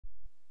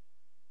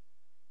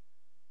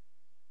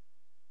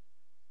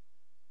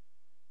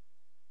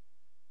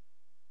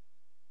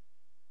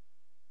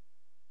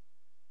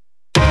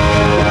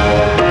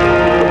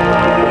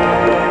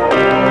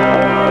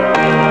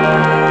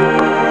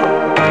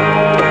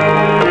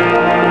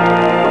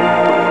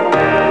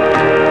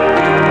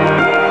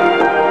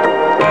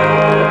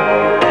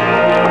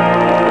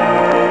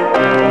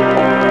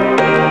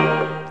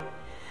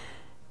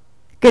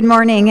Good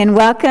morning and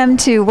welcome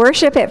to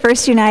worship at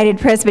First United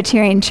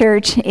Presbyterian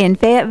Church in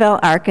Fayetteville,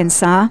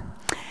 Arkansas.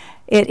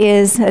 It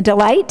is a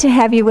delight to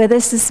have you with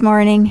us this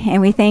morning,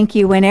 and we thank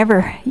you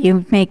whenever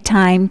you make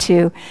time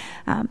to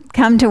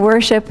come to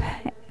worship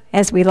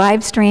as we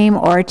live stream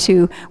or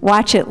to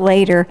watch it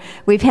later.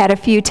 We've had a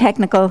few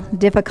technical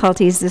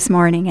difficulties this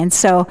morning, and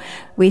so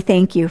we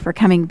thank you for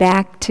coming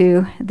back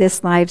to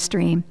this live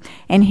stream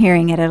and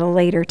hearing it at a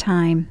later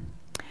time.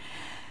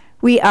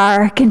 We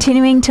are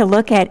continuing to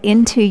look at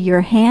Into Your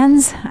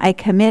Hands, I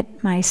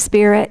Commit My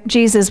Spirit,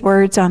 Jesus'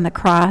 words on the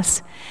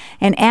cross.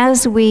 And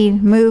as we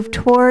move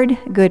toward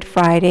Good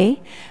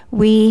Friday,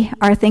 we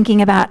are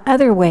thinking about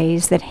other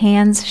ways that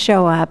hands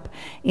show up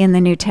in the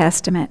New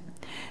Testament.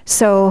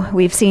 So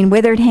we've seen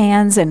withered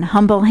hands and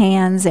humble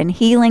hands and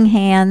healing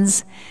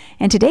hands.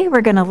 And today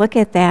we're going to look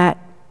at that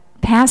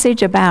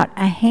passage about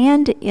a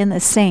hand in the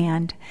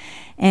sand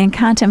and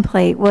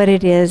contemplate what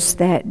it is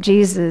that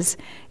Jesus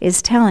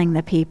is telling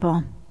the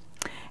people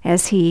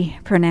as he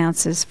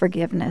pronounces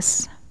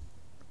forgiveness.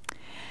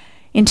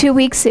 In 2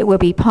 weeks, it will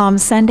be Palm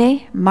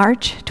Sunday,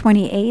 March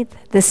 28th.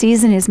 The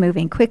season is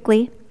moving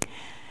quickly.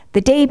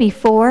 The day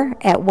before,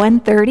 at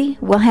 1:30,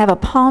 we'll have a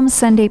Palm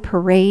Sunday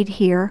parade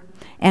here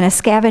and a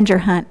scavenger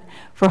hunt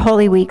for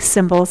Holy Week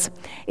symbols.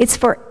 It's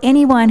for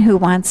anyone who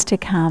wants to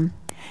come.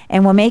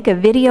 And we'll make a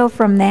video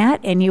from that,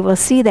 and you will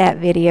see that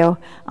video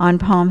on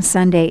Palm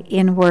Sunday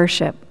in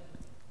worship.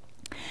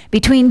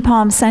 Between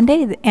Palm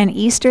Sunday and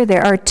Easter,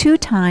 there are 2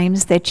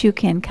 times that you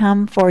can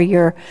come for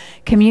your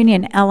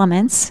communion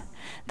elements.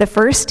 The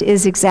first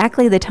is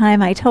exactly the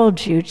time I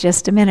told you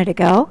just a minute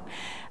ago.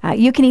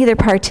 You can either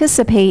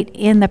participate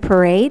in the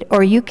parade,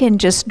 or you can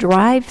just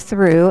drive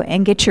through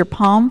and get your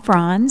palm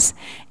fronds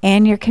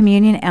and your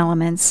communion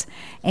elements,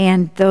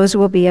 and those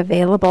will be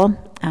available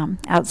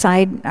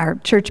outside our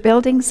church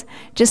buildings,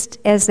 just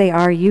as they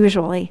are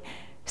usually.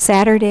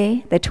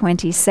 Saturday, the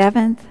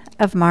 27th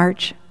of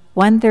March,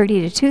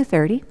 1:30 to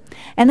 2:30,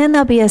 and then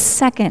there'll be a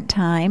second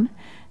time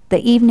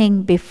the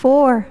evening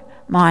before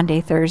Maundy,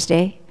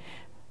 Thursday,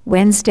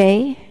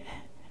 Wednesday,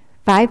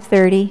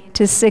 5:30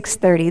 to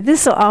 6:30.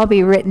 This will all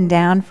be written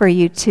down for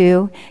you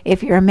too,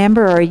 if you're a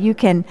member, or you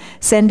can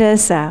send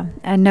us a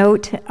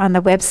note on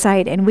the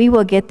website and we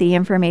will get the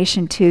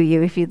information to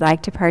you if you'd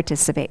like to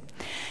participate.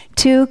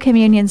 2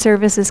 communion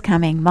services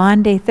coming,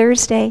 Maundy,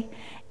 Thursday,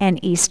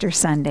 and Easter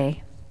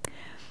Sunday.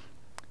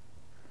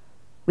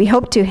 We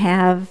hope to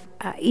have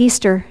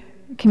Easter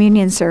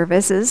communion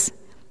services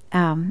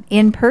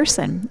in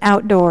person,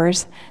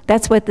 outdoors.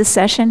 That's what the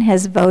session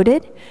has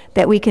voted,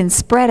 that we can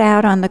spread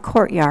out on the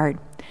courtyard.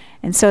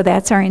 And so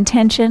that's our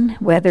intention,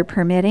 weather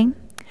permitting.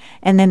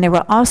 And then there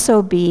will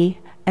also be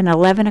an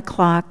 11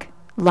 o'clock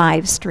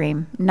live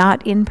stream,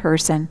 not in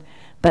person,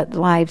 but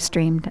live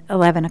streamed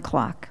 11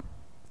 o'clock.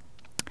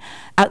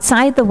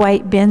 Outside the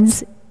white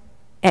bins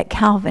at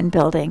Calvin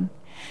Building,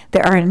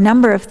 there are a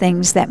number of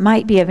things that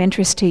might be of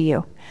interest to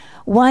you.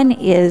 One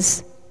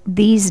is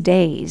these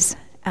days.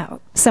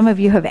 Some of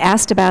you have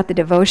asked about the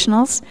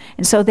devotionals,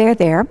 and so they're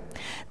there.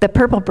 The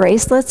purple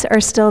bracelets are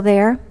still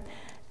there.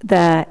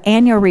 The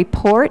annual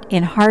report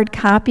in hard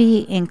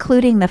copy,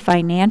 including the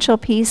financial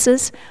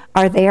pieces,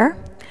 are there.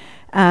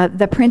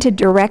 The printed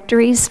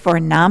directories for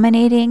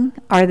nominating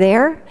are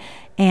there.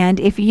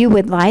 And if you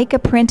would like a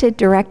printed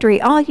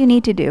directory, all you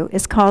need to do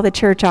is call the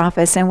church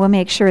office, and we'll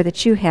make sure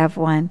that you have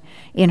one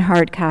in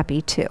hard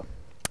copy too.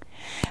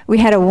 We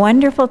had a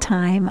wonderful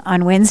time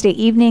on Wednesday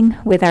evening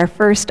with our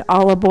first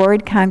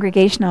all-aboard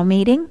congregational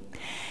meeting.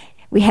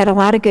 We had a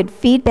lot of good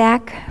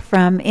feedback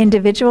from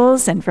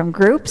individuals and from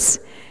groups,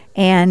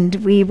 and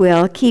we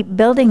will keep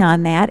building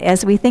on that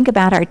as we think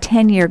about our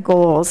 10-year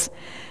goals.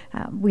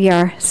 We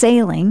are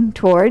sailing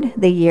toward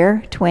the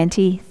year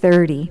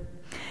 2030,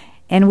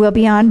 and we'll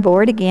be on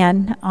board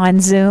again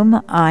on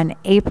Zoom on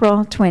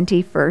April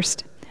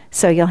 21st,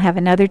 so you'll have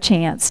another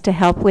chance to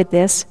help with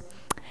this.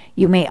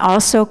 You may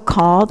also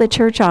call the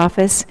church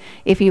office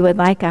if you would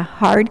like a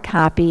hard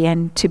copy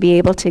and to be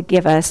able to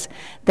give us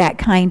that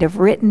kind of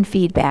written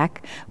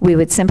feedback. We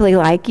would simply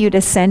like you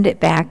to send it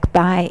back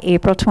by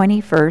April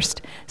 21st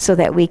so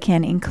that we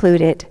can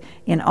include it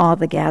in all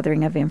the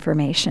gathering of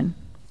information.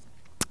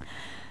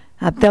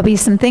 There'll be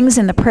some things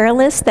in the prayer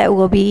list that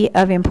will be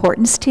of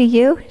importance to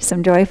you,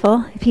 some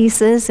joyful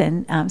pieces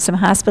and some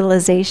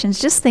hospitalizations,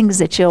 just things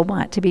that you'll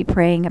want to be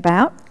praying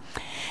about.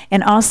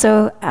 And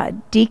also,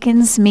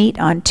 deacons meet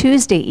on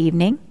Tuesday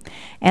evening,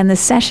 and the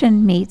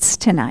session meets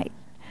tonight.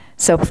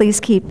 So please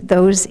keep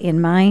those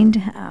in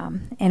mind,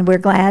 and we're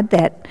glad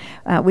that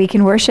we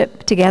can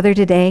worship together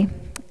today,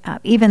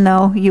 even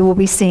though you will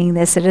be seeing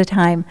this at a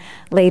time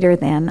later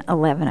than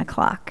 11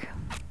 o'clock.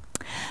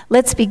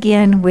 Let's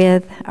begin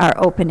with our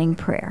opening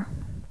prayer.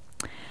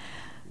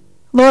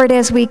 Lord,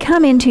 as we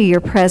come into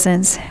your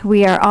presence,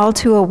 we are all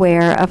too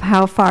aware of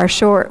how far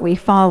short we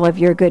fall of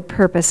your good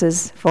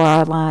purposes for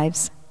our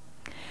lives.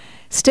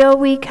 Still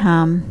we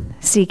come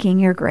seeking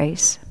your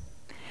grace,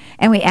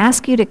 and we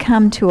ask you to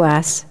come to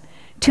us,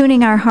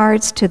 tuning our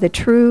hearts to the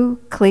true,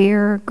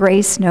 clear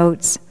grace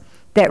notes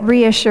that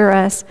reassure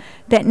us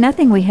that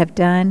nothing we have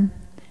done,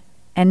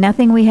 and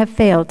nothing we have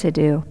failed to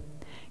do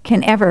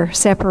can ever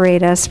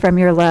separate us from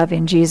your love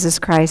in Jesus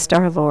Christ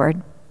our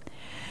Lord.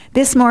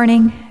 This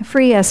morning,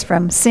 free us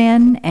from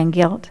sin and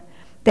guilt,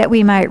 that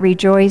we might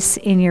rejoice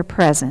in your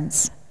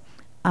presence.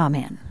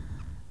 Amen.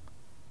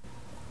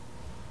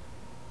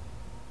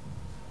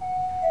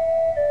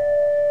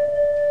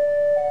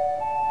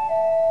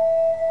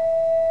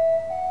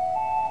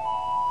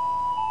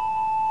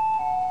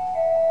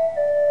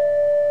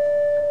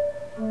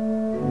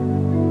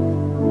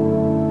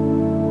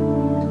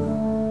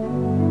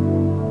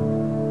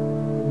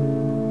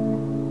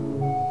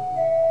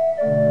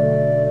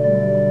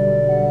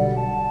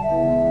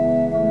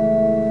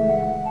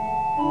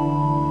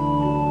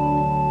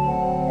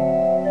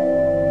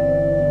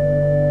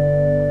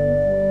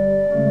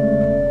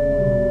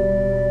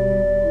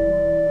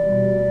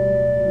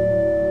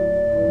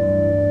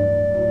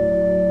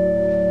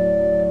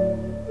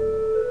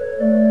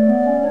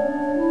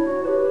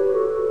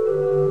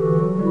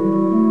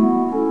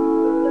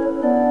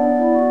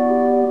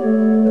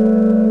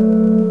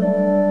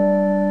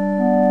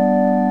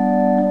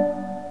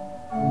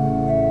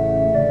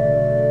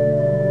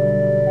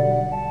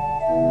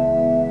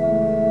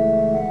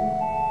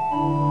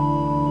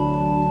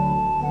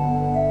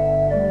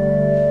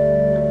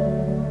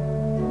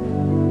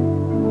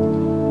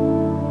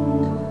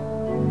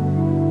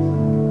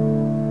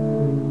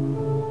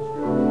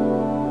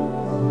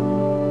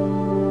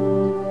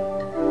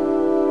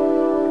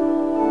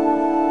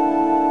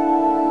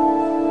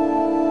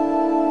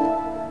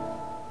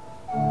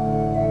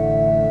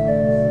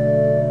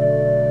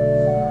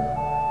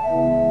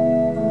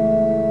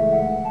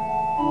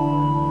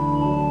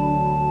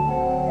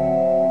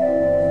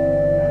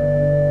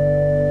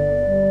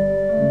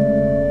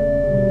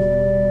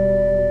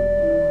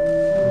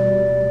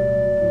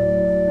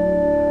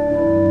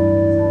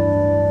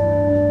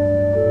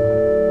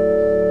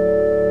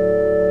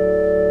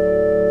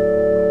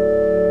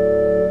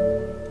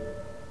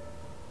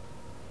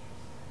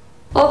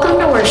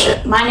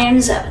 My name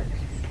is Evan.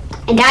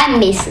 And I'm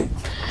Mason.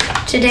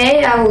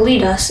 Today I will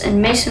lead us,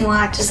 and Mason will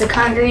act as the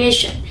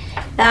congregation.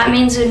 That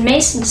means when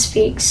Mason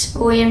speaks,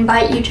 we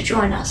invite you to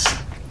join us.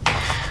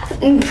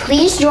 And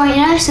please join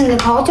us in the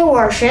call to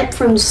worship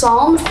from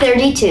Psalm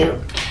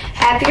 32.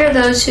 Happy are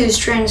those whose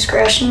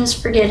transgression is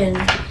forgiven,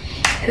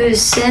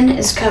 whose sin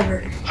is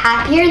covered.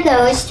 Happy are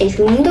those to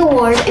whom the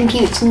Lord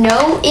imputes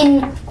no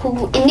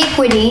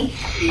iniquity,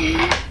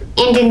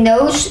 and in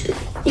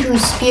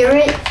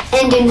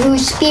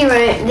whose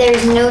spirit there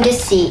is no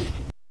deceit.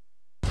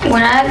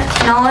 When I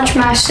acknowledge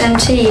my sin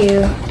to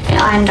you,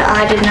 and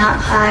I did not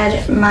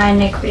hide my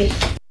iniquity.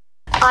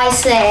 I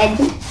said,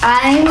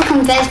 I will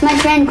confess my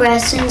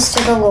transgressions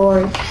to the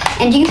Lord,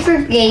 and you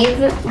forgave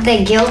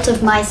the guilt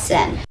of my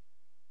sin.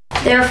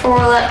 Therefore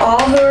let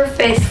all who are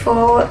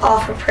faithful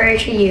offer prayer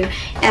to you.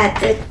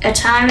 At a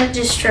time of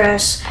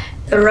distress,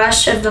 the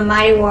rush of the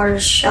mighty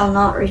waters shall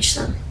not reach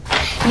them.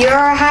 You're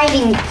a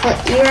hiding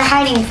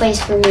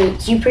place for me.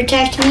 You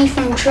protect me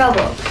from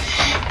trouble.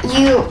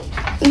 You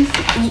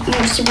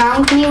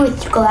surround me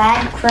with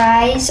glad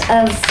cries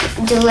of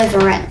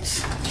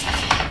deliverance.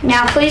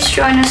 Now please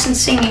join us in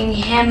singing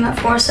hymn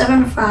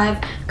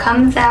 475,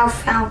 Come Thou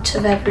Fount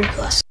of Every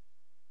Blessing.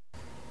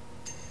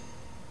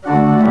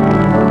 Thank you.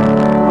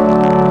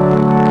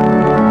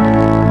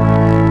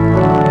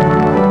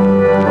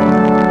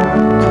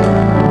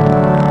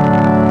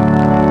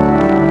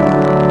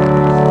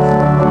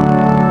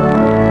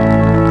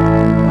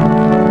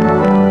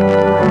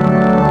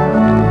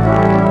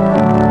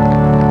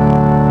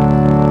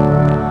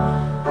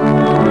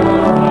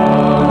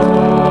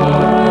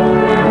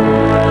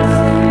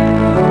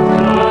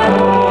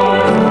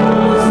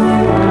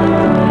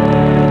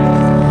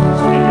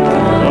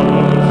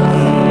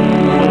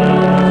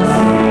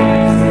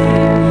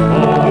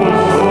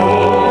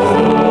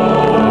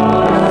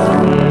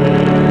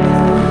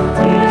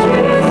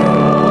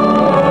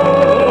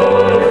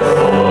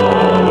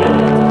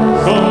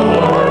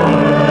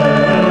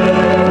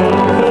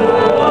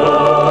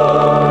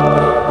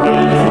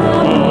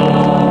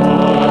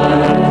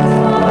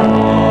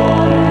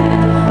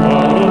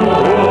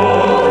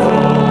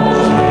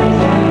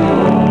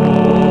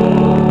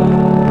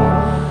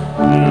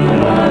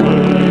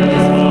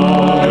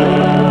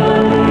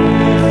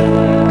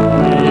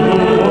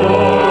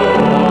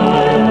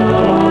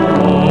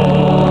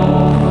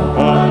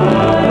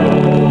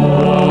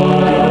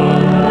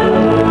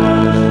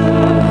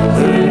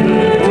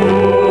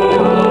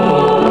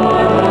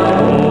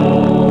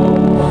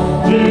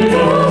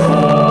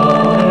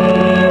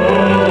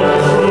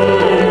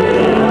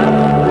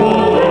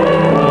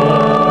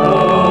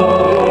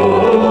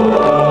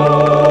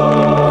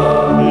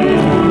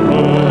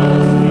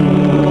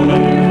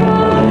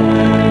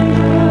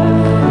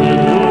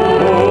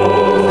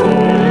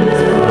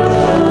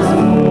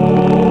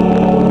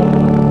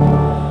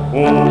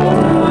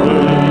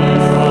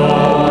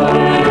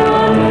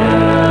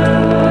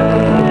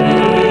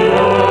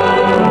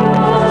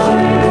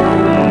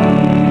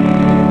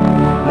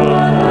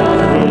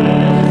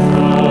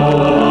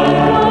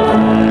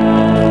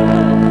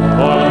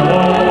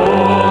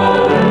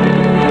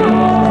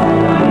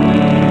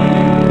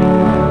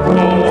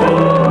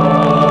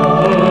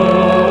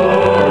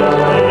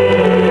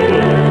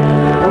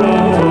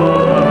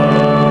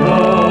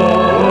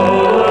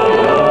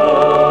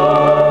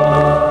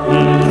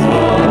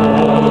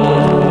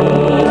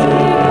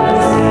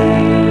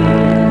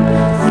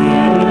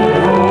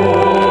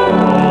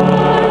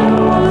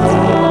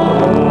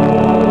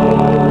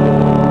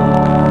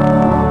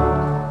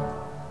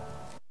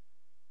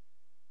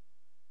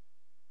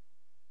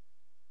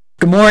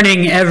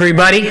 morning,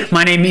 everybody.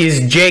 My name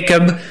is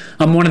Jacob.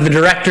 I'm one of the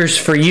directors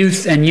for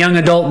youth and young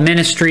adult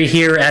ministry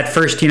here at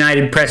First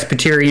United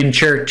Presbyterian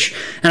Church,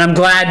 and I'm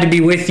glad to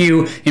be with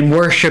you in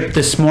worship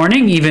this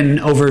morning, even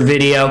over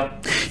video.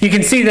 You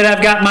can see that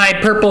I've got my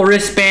purple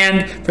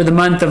wristband for the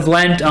month of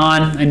Lent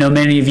on. I know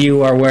many of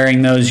you are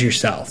wearing those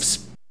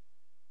yourselves.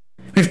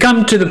 We've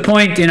come to the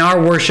point in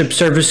our worship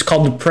service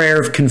called the prayer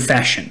of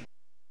confession.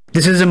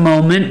 This is a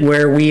moment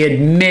where we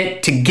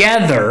admit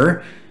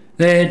together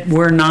that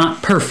we're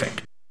not perfect.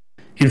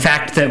 In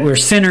fact, that we're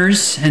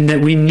sinners and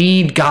that we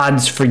need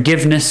God's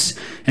forgiveness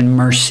and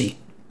mercy.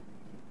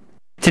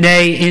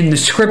 Today in the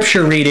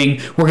scripture reading,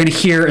 we're going to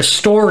hear a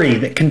story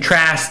that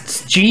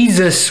contrasts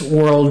Jesus'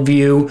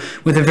 worldview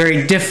with a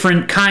very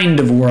different kind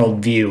of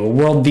worldview,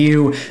 a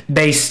worldview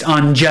based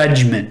on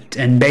judgment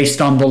and based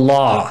on the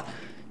law,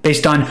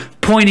 based on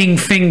pointing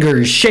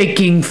fingers,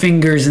 shaking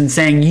fingers, and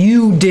saying,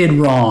 "You did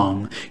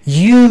wrong.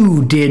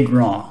 You did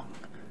wrong."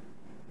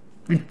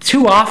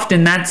 Too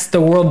often, that's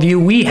the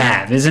worldview we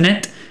have, isn't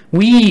it?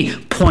 We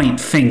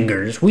point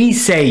fingers. We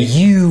say,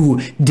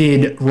 "You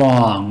did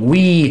wrong."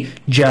 We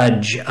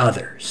judge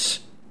others.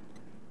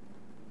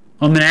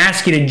 I'm going to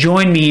ask you to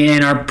join me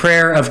in our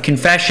prayer of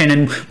confession,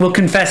 and we'll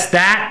confess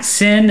that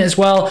sin as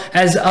well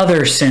as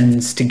other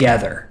sins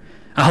together.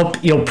 I hope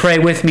you'll pray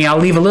with me. I'll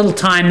leave a little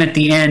time at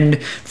the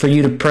end for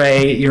you to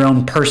pray your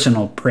own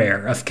personal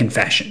prayer of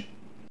confession.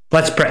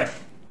 Let's pray.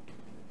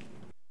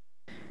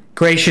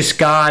 Gracious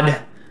God,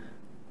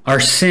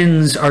 our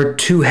sins are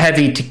too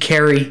heavy to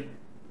carry,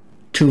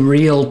 too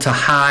real to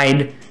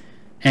hide,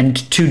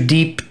 and too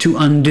deep to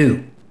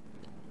undo.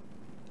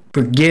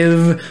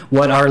 Forgive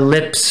what our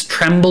lips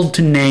tremble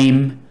to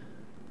name,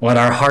 what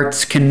our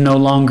hearts can no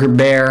longer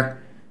bear,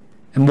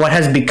 and what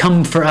has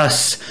become for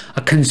us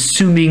a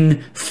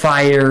consuming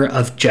fire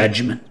of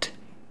judgment.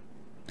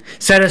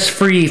 Set us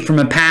free from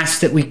a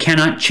past that we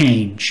cannot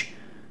change.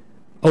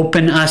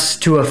 Open us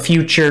to a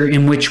future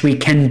in which we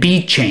can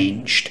be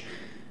changed,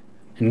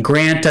 and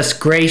grant us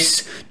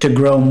grace to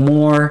grow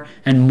more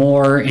and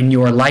more in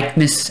your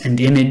likeness and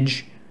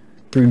image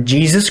through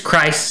Jesus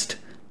Christ,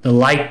 the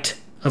light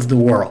of the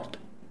world.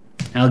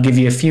 I'll give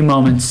you a few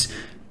moments.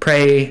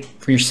 Pray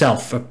for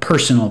yourself a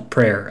personal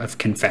prayer of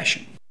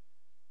confession.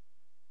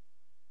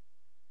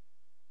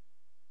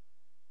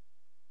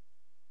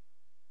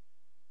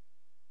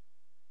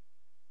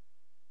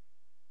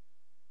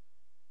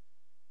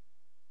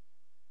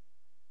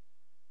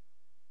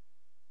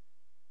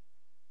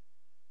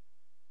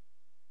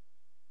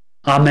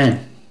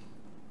 Amen.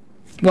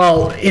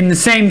 Well, in the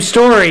same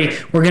story,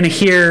 we're going to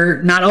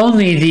hear not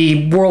only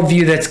the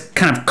worldview that's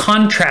kind of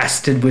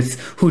contrasted with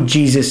who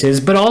Jesus is,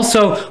 but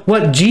also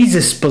what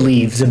Jesus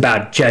believes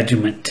about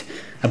judgment,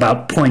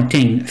 about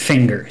pointing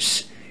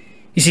fingers.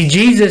 You see,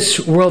 Jesus'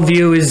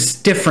 worldview is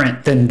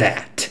different than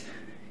that.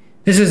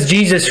 This is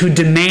Jesus who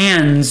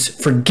demands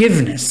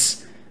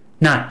forgiveness,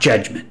 not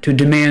judgment, who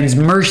demands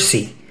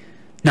mercy,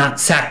 not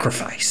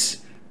sacrifice.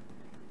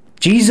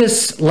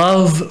 Jesus'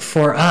 love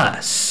for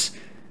us,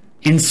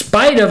 in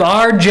spite of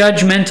our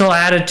judgmental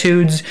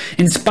attitudes,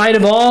 in spite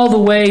of all the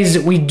ways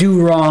that we do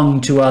wrong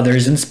to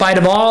others, in spite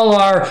of all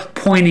our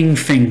pointing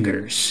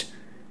fingers,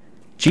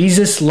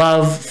 Jesus'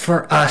 love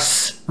for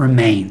us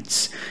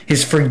remains.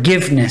 His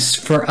forgiveness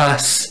for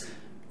us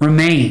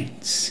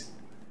remains.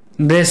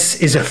 This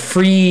is a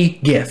free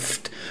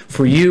gift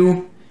for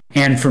you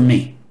and for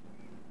me.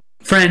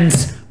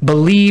 Friends,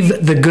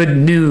 believe the good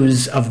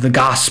news of the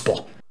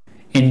gospel.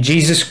 In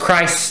Jesus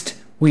Christ,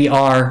 we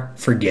are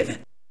forgiven.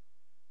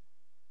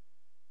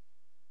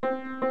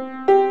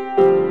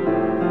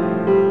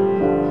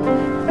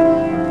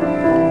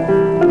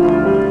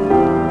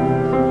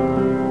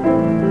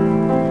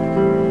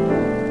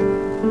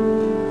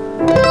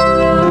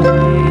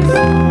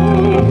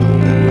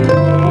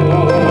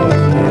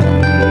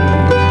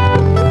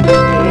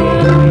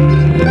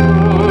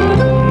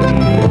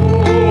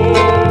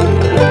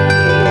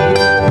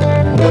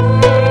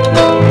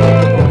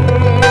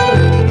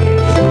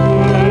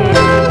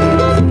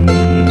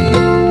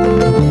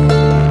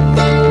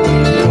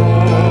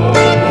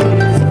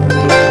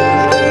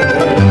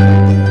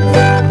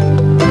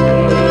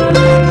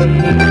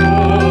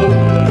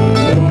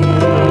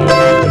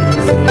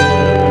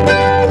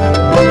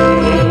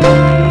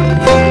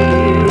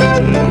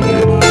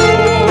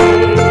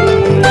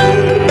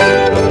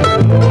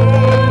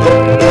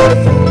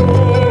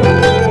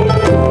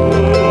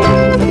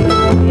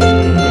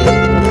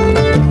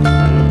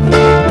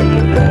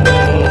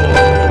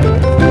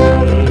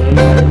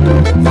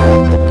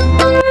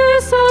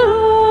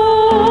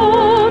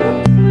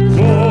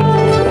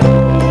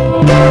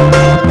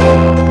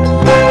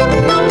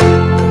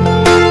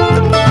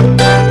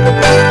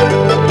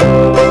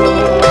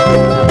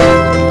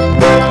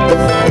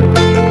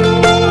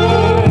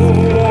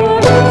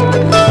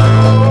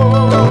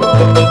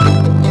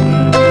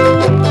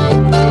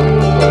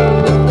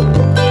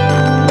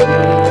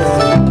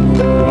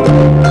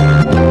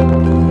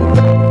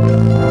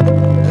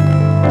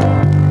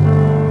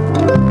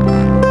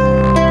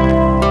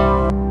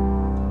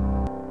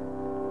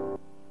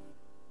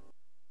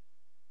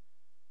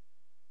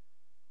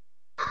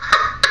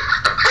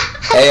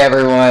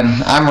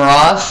 everyone. I'm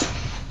Ross.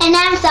 And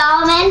I'm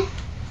Solomon.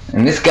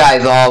 And this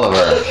guy's Oliver.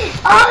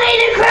 Ollie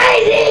the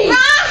Crazy!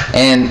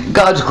 And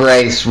God's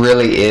grace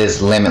really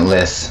is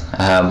limitless.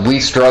 We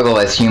struggle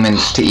as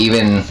humans to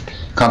even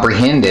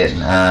comprehend it.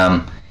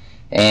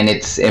 And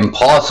it's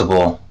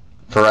impossible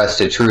for us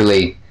to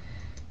truly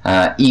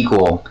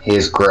equal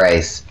His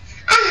grace.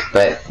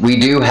 But we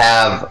do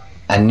have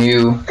a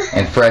new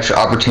and fresh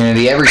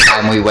opportunity every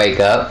time we wake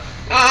up.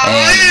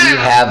 And we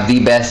have the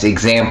best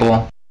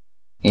example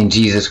in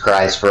Jesus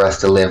Christ for us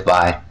to live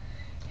by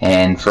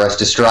and for us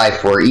to strive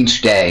for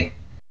each day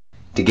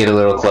to get a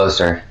little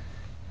closer.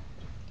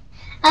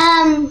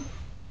 My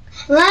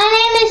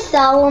name is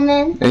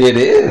Solomon. It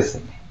is.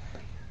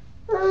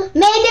 May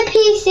the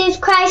peace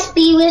of Christ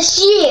be with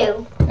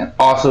you. And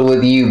also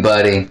with you,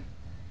 buddy.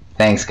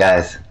 Thanks,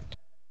 guys.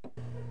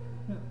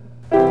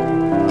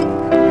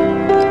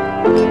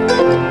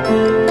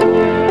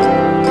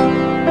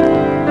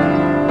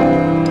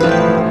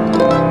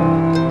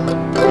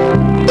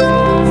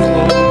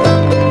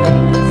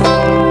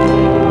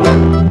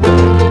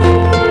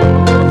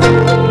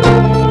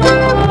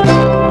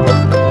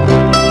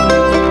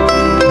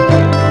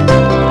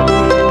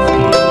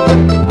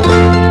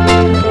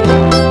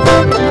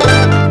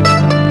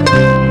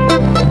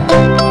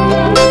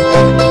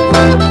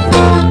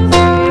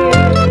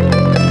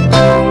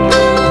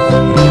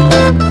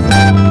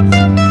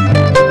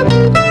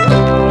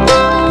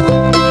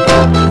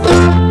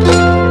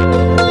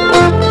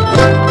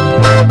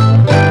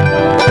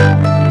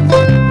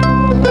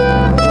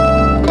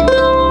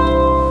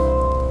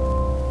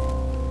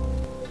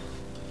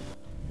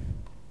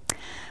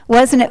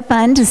 Wasn't it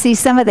fun to see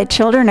some of the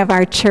children of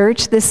our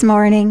church this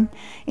morning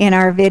in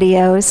our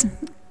videos?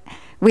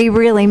 We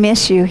really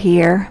miss you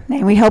here,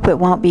 and we hope it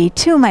won't be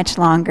too much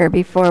longer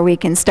before we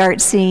can start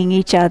seeing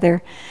each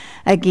other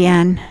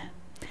again.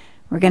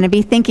 We're going to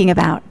be thinking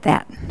about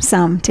that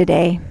some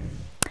today.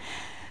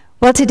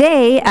 Well,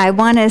 today I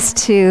want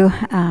to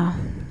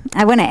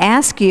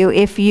ask you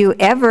if you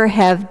ever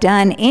have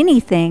done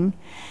anything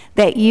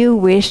that you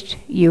wished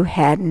you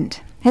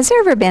hadn't. Has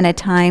there ever been a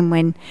time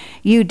when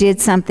you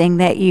did something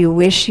that you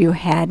wish you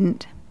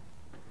hadn't?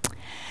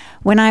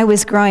 When I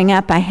was growing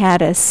up, I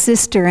had a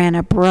sister and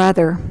a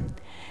brother,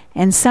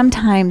 and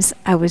sometimes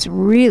I was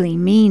really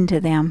mean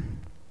to them.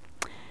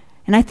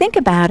 And I think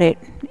about it,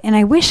 and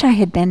I wish I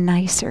had been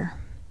nicer,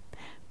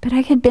 but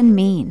I had been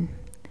mean.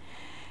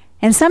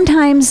 And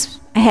sometimes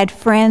I had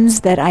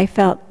friends that I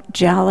felt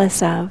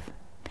jealous of.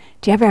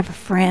 Do you ever have a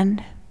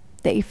friend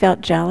that you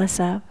felt jealous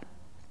of?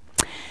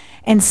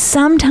 And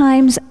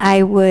sometimes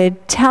I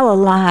would tell a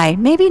lie,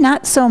 maybe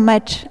not so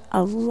much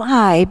a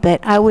lie,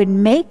 but I would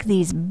make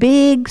these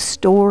big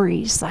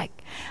stories, like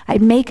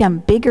I'd make them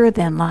bigger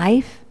than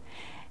life,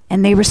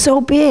 and they were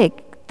so big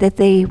that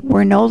they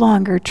were no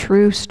longer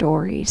true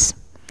stories.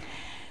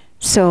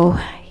 So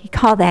you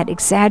call that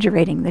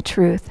exaggerating the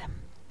truth.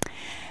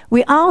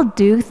 We all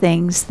do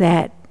things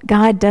that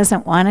God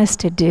doesn't want us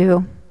to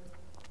do,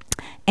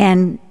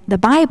 and the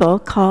Bible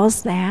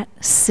calls that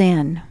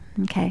sin,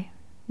 okay?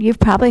 You've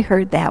probably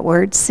heard that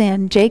word,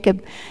 sin.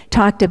 Jacob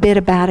talked a bit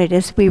about it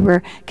as we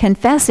were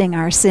confessing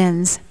our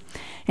sins.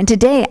 And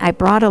today I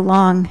brought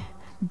along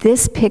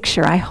this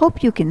picture. I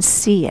hope you can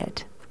see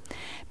it.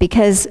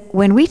 Because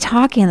when we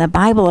talk in the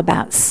Bible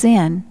about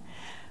sin,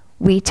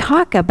 we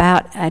talk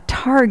about a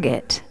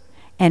target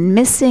and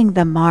missing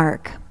the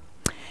mark.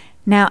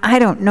 Now, I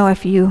don't know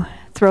if you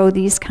throw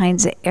these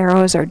kinds of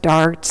arrows or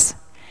darts,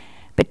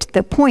 but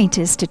the point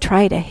is to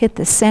try to hit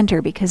the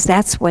center because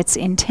that's what's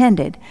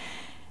intended.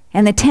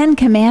 And the 10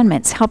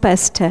 Commandments help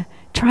us to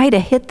try to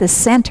hit the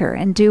center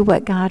and do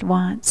what God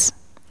wants.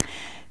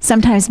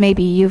 Sometimes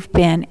maybe you've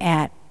been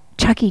at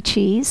Chuck E.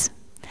 Cheese,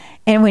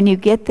 and when you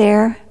get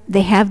there,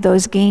 they have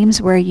those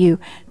games where you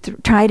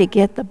try to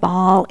get the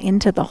ball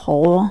into the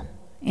hole,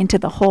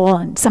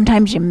 and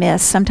sometimes you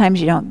miss, sometimes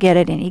you don't get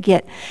it, and you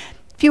get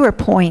fewer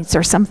points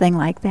or something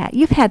like that.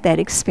 You've had that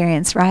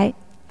experience, right?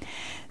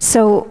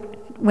 So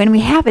when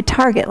we have a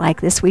target like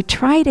this, we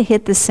try to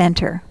hit the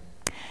center.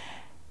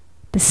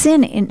 The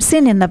sin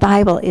in the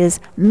Bible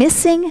is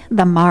missing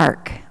the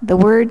mark. The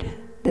word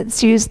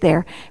that's used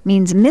there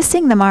means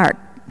missing the mark,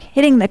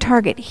 hitting the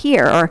target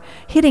here or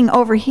hitting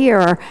over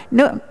here or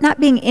not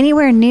being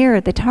anywhere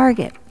near the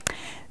target.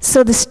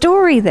 So the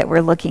story that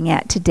we're looking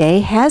at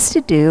today has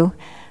to do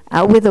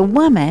with a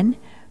woman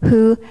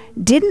who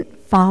didn't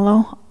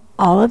follow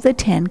all of the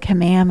 10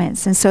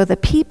 Commandments. And so the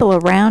people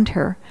around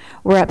her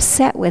were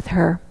upset with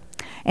her,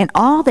 and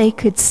all they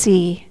could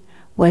see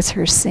was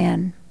her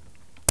sin.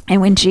 And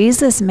when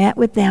Jesus met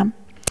with them,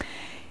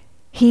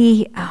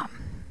 he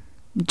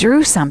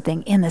drew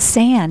something in the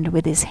sand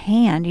with his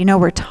hand. You know,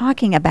 we're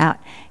talking about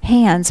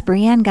hands.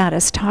 Brienne got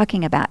us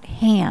talking about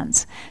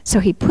hands. So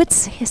he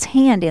puts his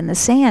hand in the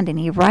sand and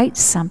he writes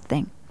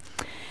something.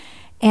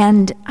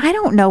 And I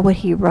don't know what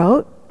he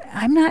wrote.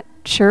 I'm not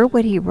sure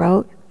what he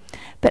wrote.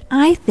 But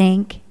I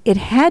think it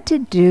had to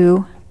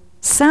do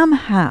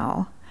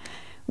somehow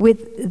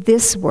with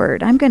this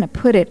word. I'm going to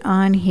put it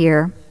on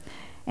here,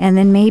 and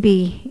then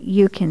maybe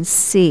you can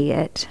see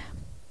it.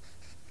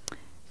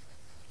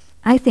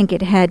 I think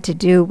it had to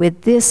do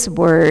with this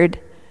word,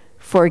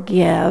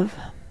 forgive.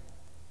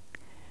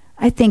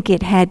 I think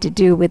it had to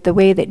do with the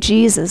way that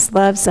Jesus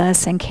loves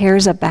us and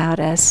cares about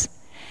us,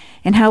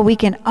 and how we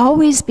can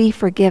always be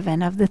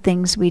forgiven of the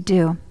things we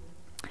do.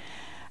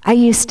 I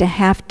used to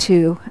have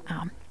to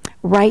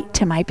write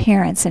to my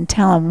parents and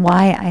tell them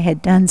why I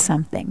had done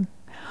something.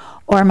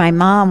 Or my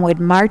mom would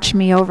march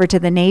me over to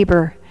the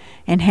neighbor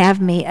and have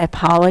me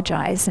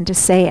apologize and to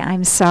say,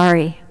 I'm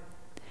sorry.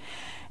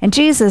 And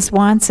Jesus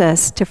wants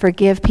us to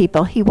forgive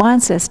people. He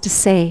wants us to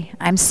say,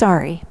 I'm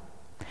sorry.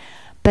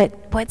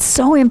 But what's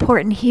so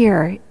important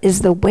here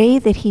is the way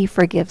that he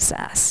forgives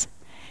us.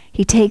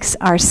 He takes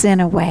our sin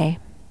away.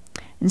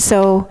 And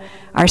so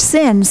our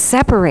sin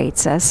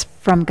separates us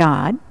from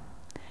God,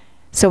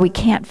 so we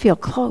can't feel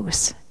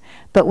close.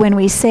 But when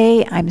we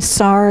say, I'm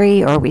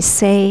sorry, or we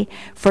say,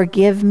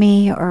 forgive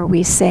me, or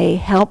we say,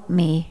 help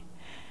me,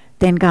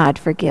 then God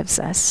forgives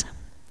us.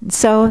 And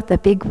so the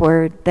big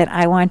word that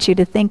I want you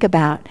to think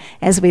about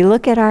as we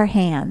look at our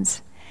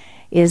hands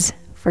is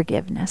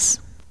forgiveness.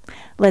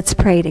 Let's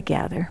pray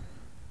together.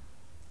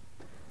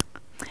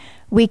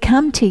 We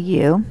come to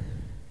you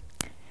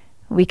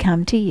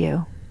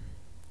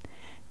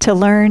to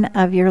learn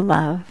of your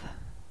love,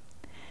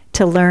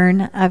 to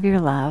learn of your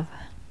love.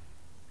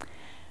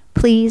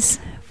 Please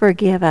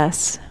forgive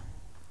us.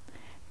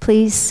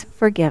 Please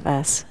forgive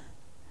us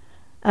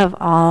of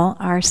all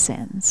our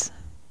sins,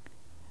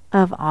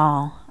 of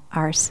all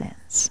our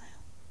sins.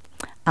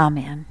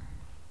 Amen.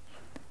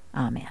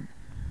 Amen.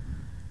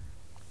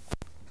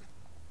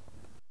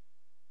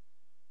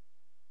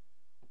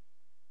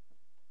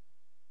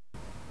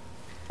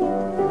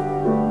 Thank you.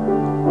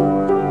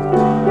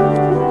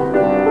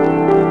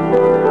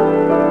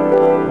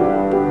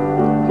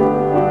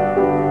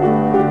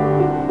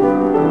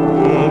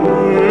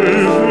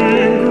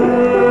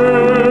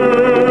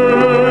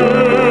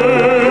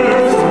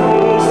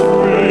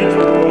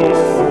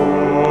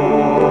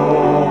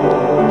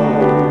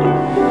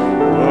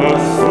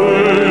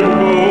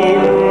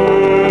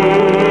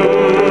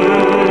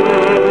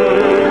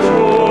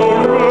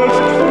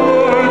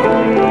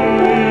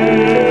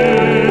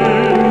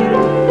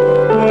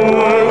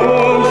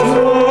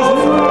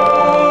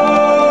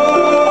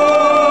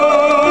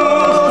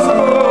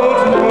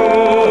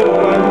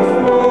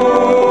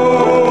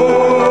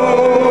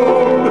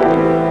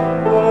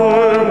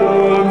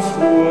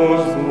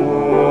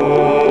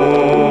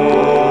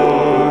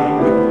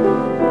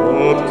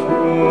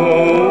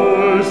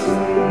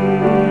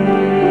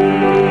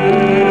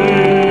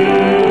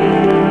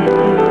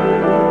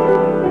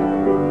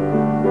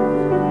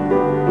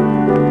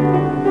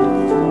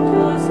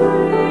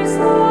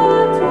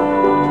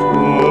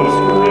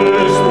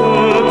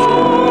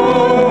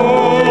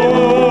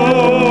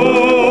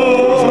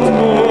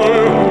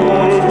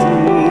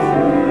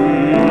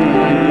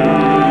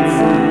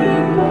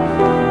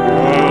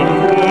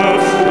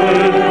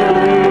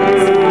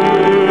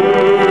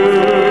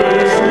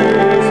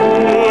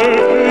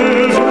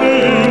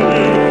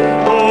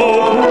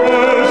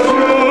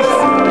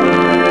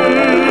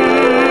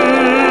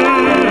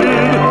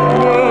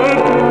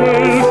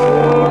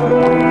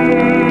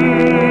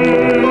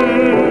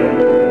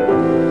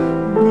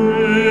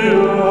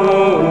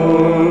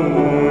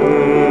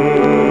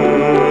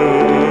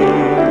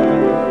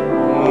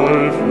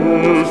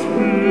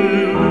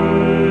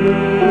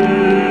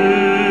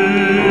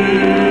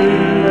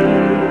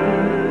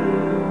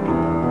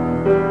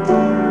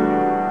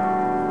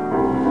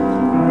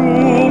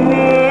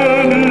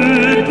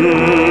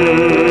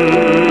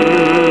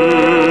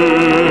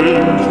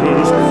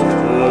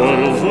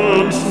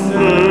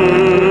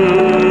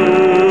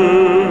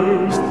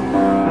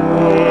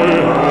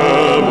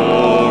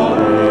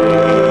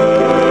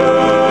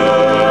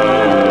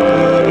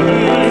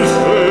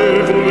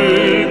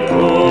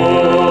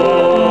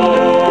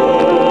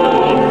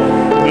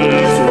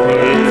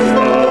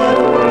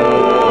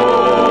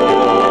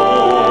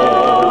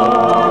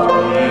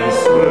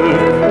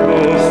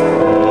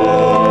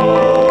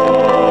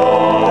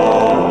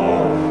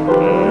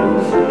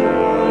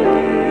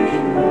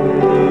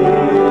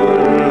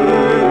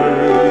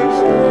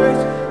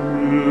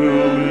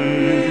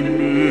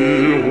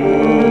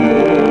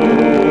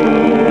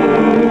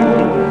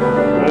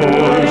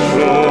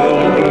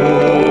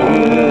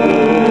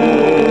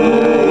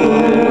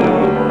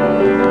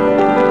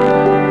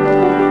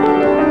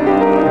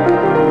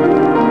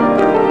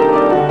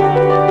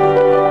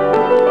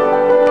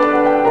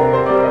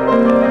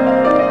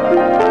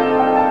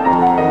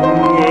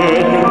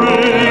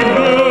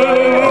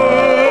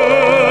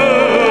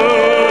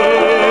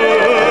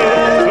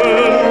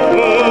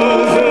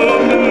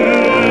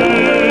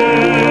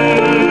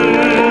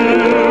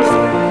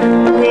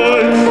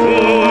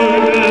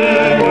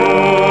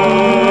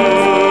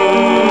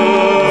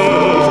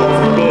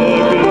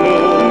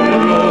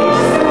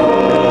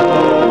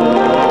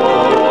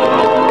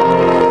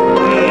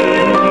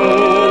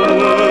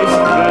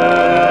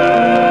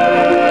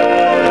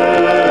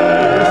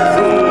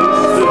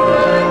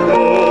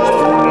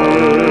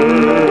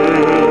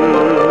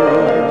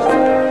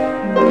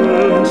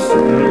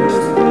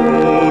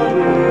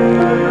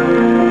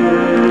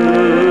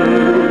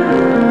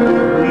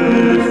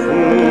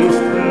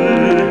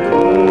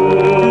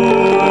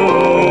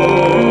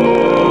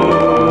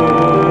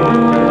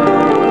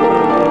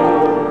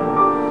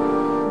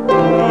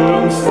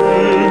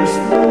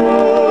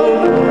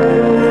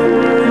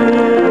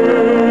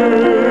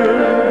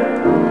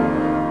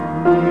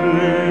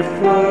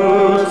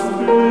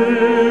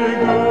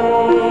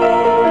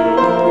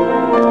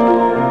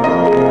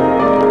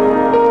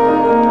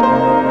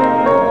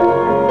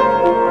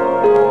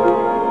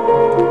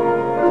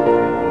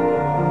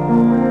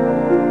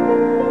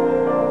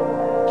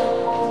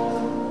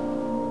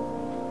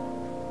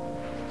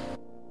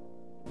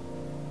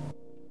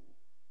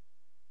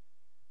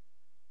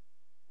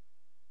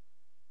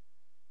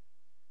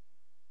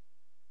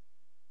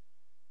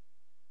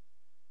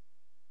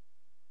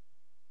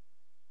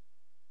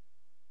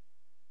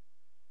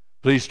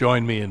 Please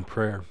join me in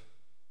prayer.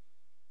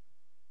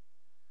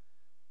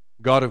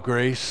 God of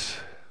grace,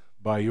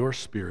 by your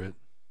Spirit,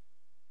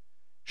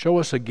 show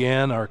us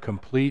again our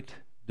complete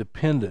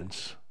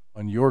dependence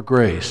on your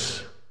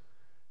grace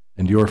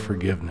and your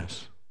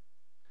forgiveness.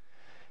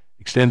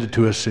 Extend it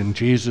to us in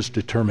Jesus'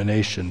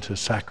 determination to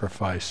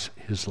sacrifice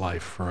his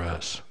life for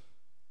us.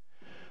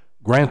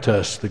 Grant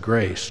us the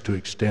grace to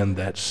extend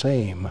that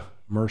same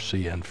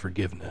mercy and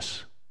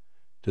forgiveness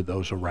to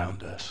those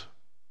around us.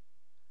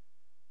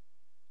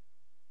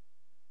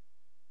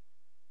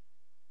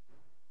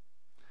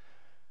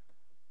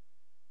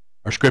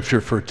 Our scripture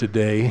for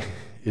today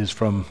is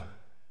from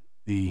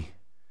the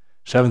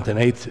 7th and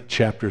 8th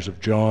chapters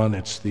of John.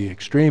 It's the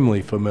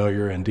extremely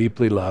familiar and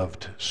deeply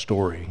loved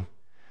story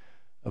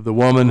of the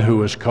woman who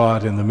was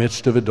caught in the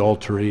midst of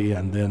adultery,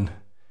 and then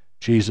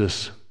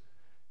Jesus,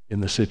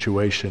 in the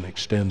situation,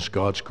 extends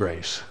God's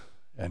grace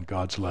and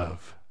God's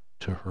love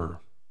to her.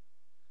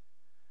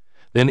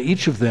 Then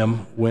each of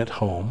them went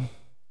home,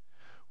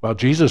 while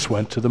Jesus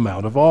went to the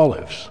Mount of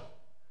Olives.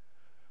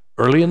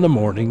 Early in the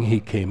morning he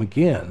came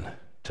again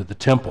to the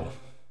temple.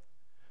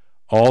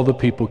 All the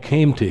people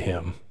came to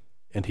him,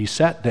 and he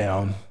sat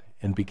down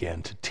and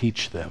began to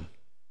teach them.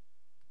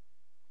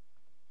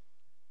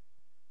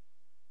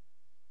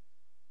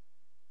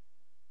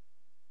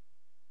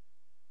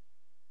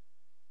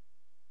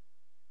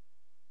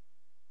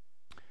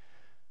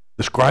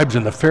 The scribes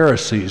and the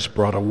Pharisees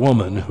brought a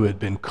woman who had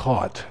been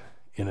caught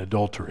in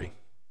adultery,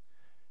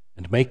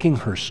 and making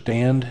her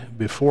stand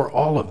before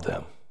all of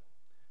them,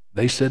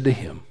 they said to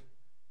him,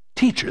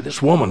 "Teacher,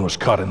 this woman was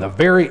caught in the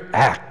very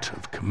act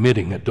of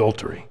committing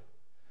adultery.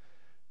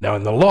 Now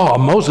in the law,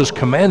 Moses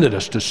commanded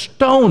us to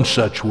stone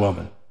such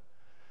woman.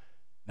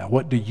 Now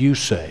what do you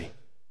say?"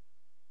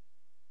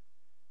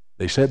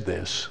 They said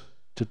this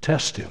to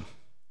test him,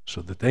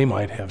 so that they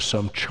might have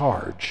some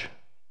charge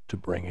to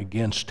bring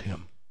against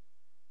him.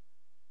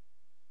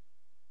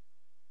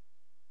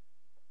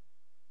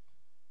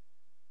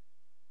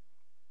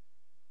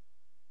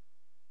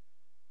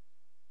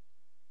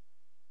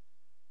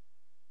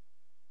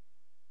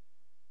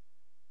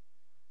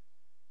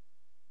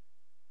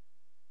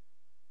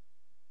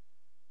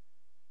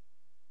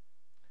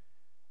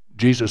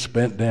 Jesus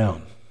bent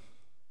down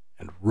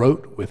and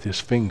wrote with his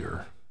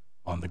finger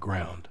on the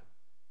ground.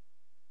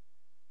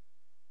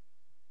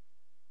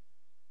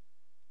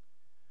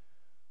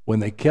 When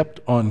they kept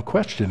on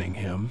questioning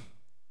him,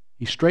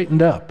 he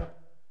straightened up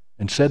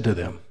and said to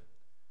them,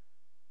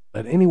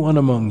 "Let anyone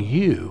among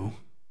you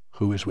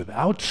who is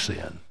without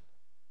sin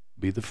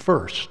be the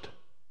first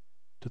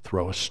to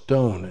throw a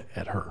stone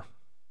at her."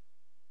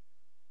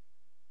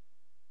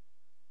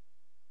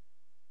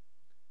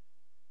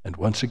 And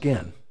once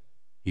again,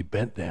 he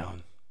bent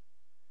down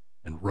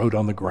and wrote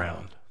on the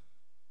ground.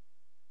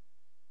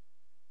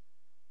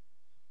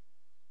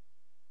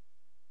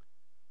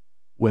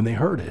 When they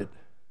heard it,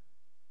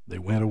 they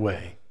went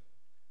away,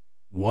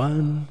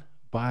 one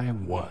by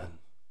one,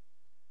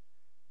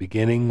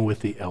 beginning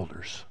with the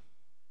elders.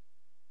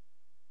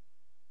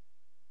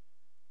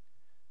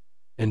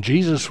 And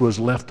Jesus was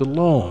left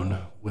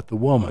alone with the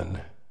woman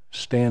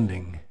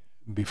standing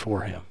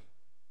before him.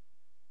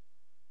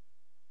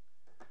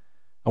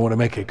 I want to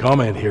make a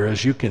comment here.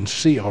 As you can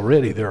see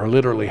already, there are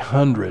literally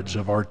hundreds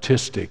of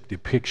artistic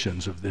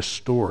depictions of this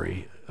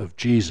story of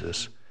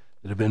Jesus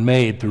that have been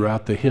made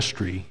throughout the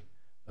history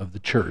of the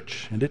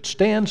church, and it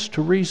stands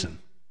to reason.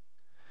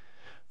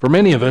 For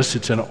many of us,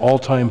 it's an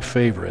all-time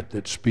favorite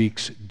that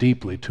speaks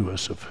deeply to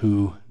us of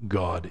who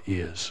God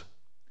is.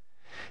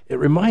 It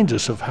reminds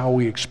us of how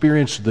we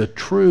experience the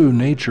true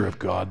nature of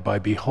God by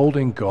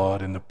beholding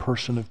God in the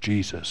person of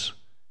Jesus,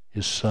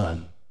 his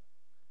Son.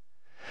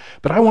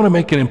 But I want to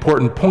make an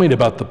important point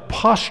about the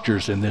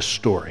postures in this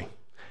story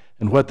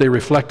and what they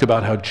reflect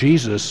about how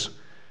Jesus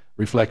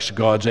reflects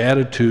God's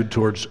attitude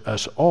towards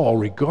us all,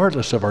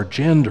 regardless of our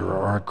gender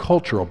or our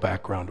cultural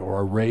background or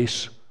our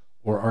race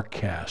or our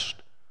caste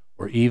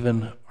or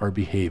even our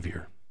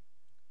behavior.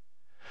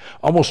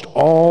 Almost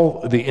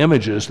all the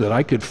images that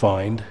I could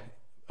find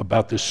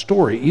about this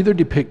story either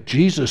depict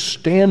Jesus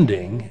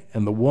standing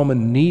and the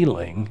woman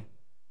kneeling,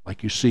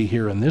 like you see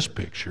here in this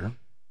picture,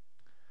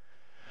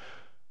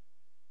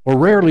 or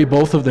rarely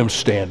both of them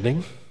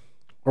standing,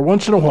 or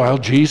once in a while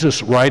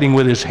Jesus writing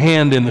with his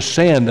hand in the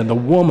sand and the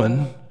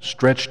woman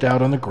stretched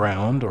out on the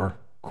ground or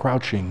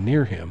crouching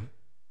near him.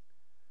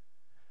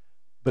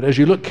 But as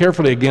you look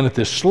carefully again at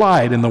this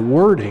slide and the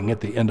wording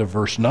at the end of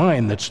verse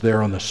 9 that's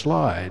there on the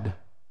slide,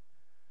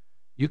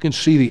 you can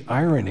see the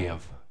irony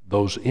of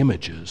those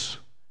images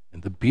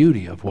and the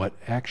beauty of what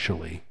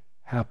actually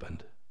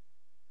happened.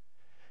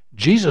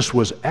 Jesus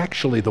was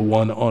actually the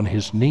one on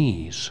his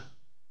knees,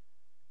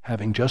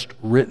 having just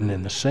written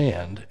in the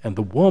sand, and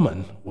the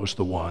woman was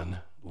the one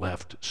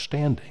left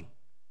standing.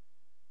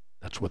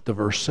 That's what the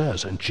verse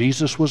says. And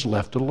Jesus was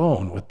left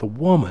alone with the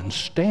woman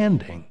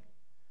standing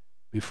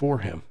before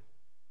him.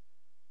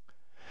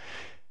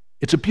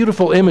 It's a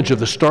beautiful image of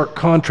the stark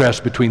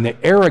contrast between the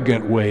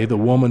arrogant way the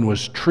woman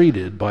was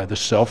treated by the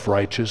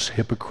self-righteous,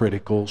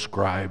 hypocritical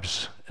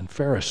scribes and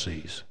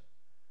Pharisees,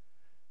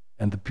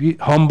 and the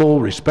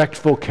humble,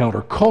 respectful,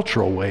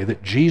 countercultural way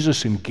that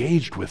Jesus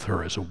engaged with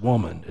her as a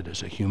woman and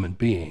as a human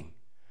being,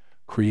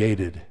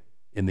 created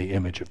in the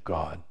image of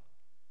God.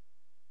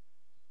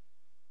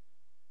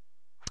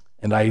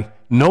 And I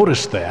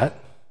noticed that,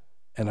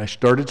 and I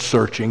started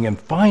searching, and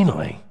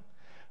finally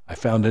I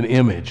found an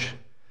image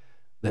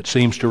that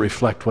seems to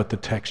reflect what the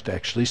text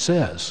actually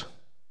says.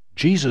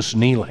 Jesus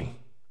kneeling,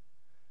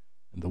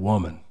 and the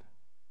woman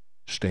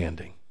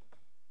standing.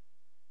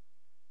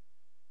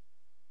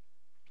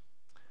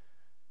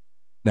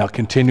 Now,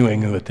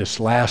 continuing with this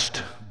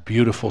last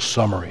beautiful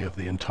summary of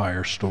the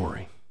entire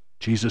story,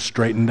 Jesus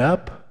straightened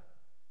up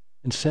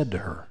and said to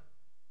her,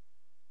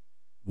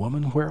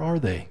 "Woman, where are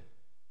they?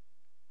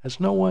 Has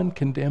no one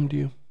condemned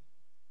you?"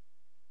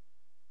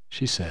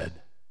 She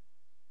said,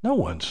 "No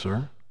one,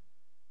 sir."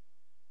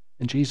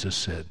 And Jesus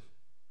said,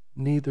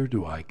 "Neither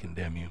do I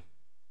condemn you.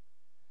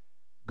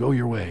 Go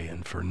your way,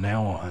 and from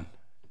now on,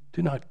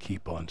 do not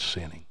keep on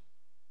sinning."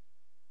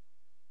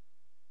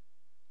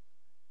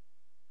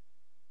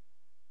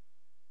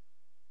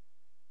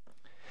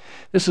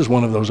 This is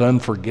one of those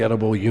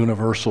unforgettable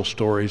universal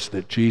stories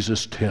that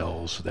Jesus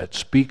tells that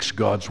speaks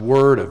God's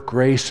word of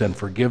grace and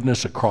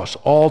forgiveness across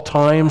all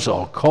times,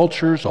 all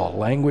cultures, all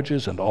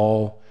languages, and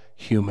all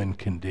human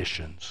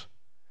conditions.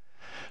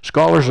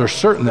 Scholars are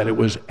certain that it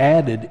was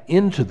added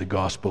into the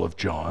Gospel of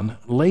John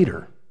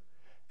later,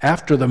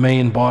 after the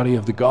main body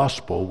of the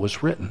Gospel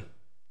was written.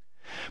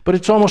 But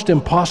it's almost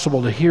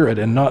impossible to hear it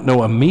and not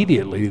know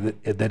immediately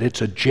that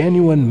it's a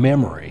genuine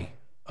memory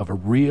of a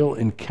real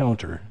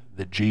encounter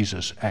that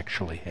Jesus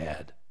actually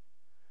had.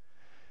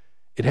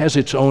 It has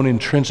its own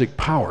intrinsic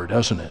power,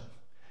 doesn't it?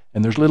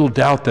 And there's little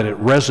doubt that it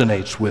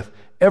resonates with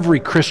every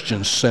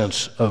Christian's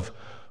sense of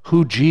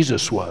who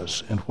Jesus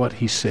was and what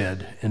he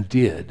said and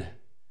did,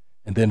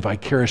 and then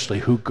vicariously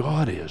who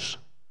God is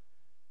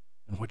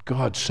and what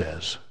God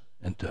says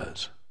and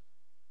does.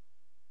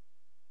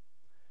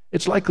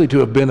 It's likely to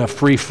have been a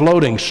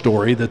free-floating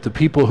story that the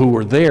people who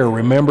were there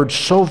remembered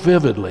so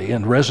vividly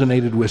and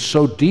resonated with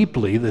so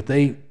deeply that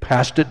they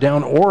passed it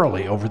down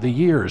orally over the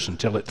years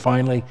until it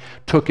finally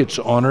took its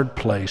honored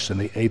place in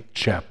the 8th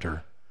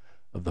chapter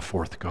of the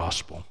 4th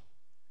Gospel.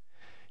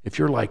 If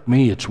you're like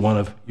me, it's one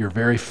of your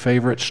very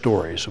favorite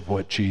stories of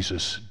what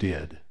Jesus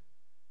did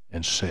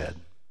and said.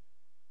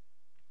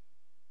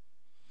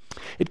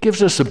 It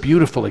gives us a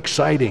beautiful,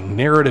 exciting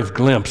narrative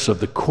glimpse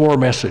of the core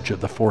message of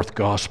the 4th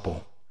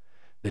Gospel,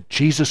 that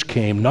Jesus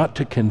came not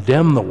to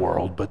condemn the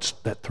world, but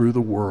that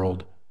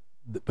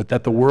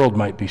the world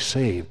might be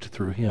saved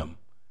through him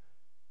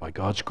by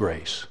God's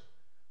grace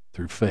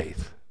through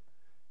faith.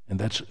 And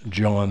that's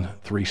John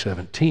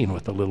 3:17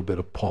 with a little bit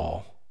of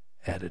Paul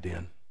added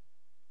in.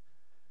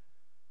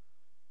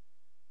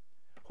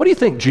 What do you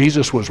think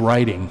Jesus was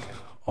writing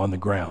on the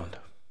ground?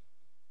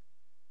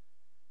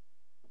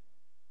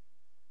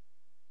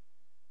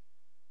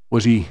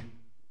 Was he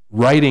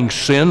writing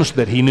sins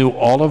that he knew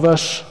all of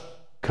us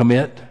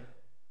commit,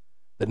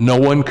 that no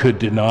one could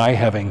deny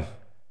having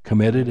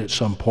committed at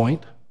some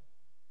point?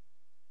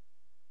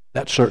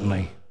 That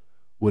certainly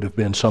would have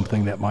been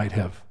something that might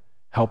have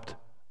helped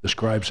the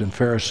scribes and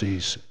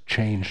Pharisees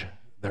change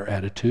their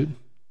attitude.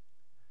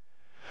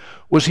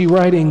 Was he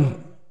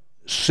writing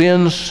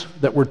sins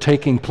that were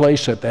taking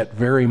place at that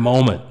very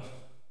moment,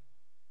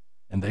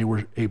 and they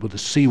were able to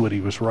see what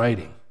he was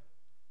writing?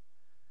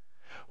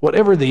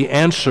 Whatever the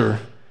answer,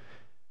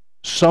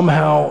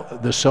 somehow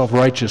the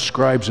self-righteous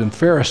scribes and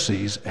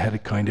Pharisees had a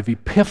kind of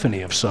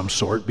epiphany of some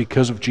sort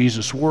because of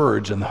Jesus'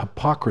 words and the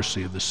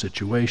hypocrisy of the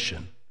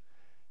situation.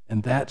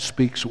 And that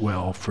speaks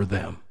well for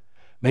them.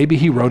 Maybe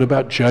he wrote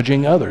about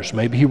judging others.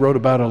 Maybe he wrote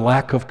about a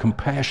lack of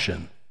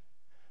compassion.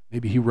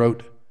 Maybe he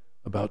wrote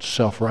about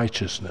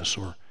self-righteousness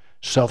or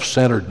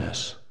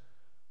self-centeredness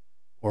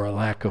or a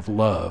lack of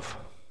love.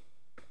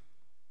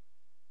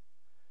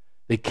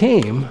 They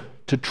came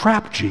to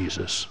trap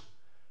Jesus,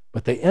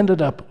 but they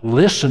ended up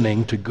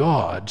listening to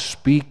God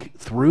speak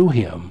through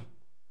him,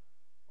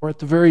 or at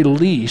the very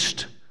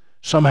least,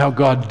 somehow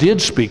God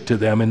did speak to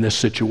them in this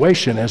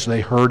situation as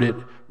they heard it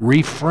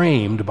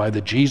reframed by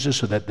the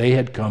Jesus that they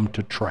had come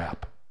to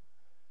trap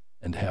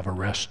and have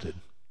arrested.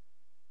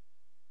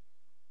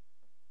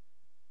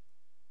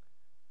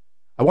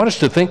 I want us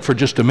to think for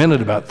just a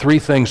minute about three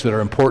things that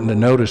are important to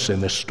notice in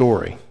this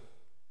story.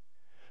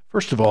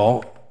 First of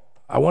all,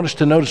 I want us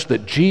to notice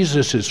that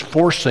Jesus is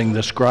forcing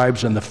the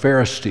scribes and the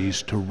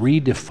Pharisees to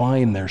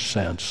redefine their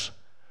sense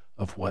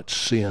of what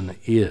sin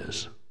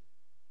is.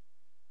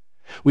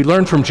 We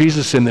learn from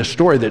Jesus in this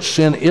story that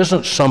sin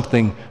isn't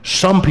something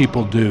some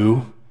people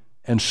do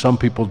and some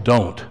people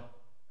don't.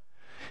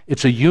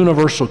 It's a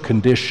universal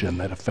condition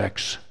that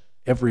affects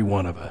every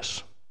one of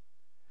us.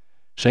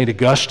 St.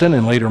 Augustine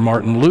and later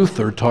Martin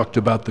Luther talked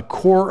about the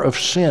core of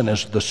sin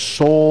as the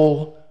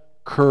soul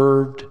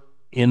curved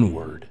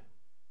inward,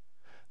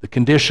 the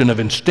condition of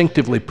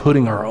instinctively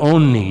putting our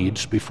own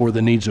needs before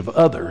the needs of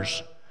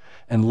others,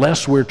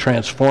 unless we're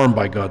transformed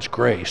by God's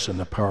grace and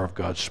the power of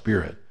God's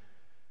Spirit.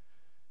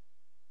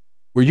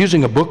 We're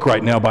using a book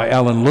right now by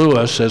Alan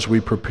Lewis as we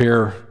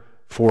prepare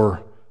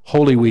for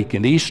Holy Week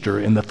and Easter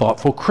in the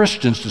Thoughtful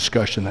Christians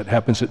discussion that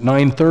happens at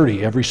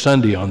 9:30 every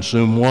Sunday on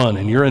Zoom 1,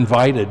 and you're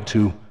invited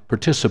to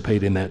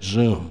participate in that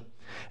Zoom.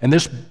 And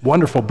this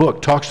wonderful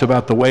book talks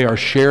about the way our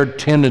shared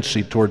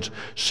tendency towards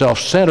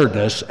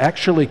self-centeredness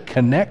actually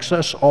connects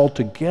us all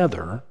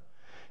together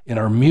in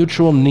our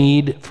mutual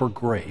need for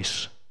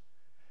grace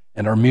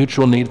and our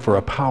mutual need for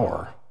a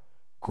power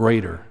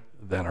greater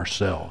than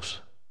ourselves.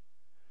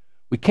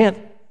 We can't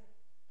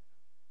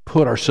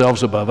put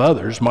ourselves above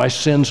others. My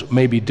sins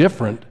may be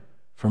different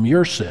from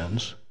your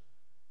sins,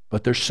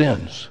 but they're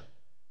sins.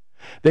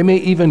 They may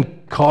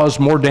even cause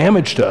more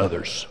damage to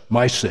others,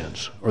 my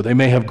sins, or they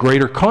may have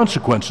greater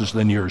consequences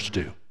than yours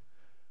do.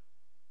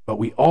 But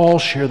we all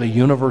share the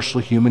universal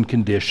human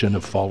condition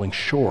of falling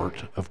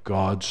short of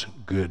God's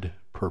good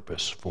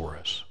purpose for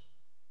us.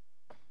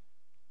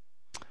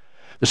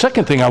 The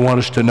second thing I want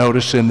us to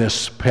notice in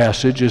this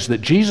passage is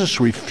that Jesus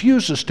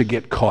refuses to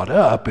get caught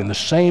up in the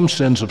same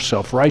sins of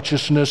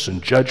self-righteousness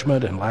and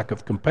judgment and lack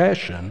of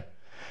compassion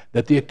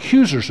that the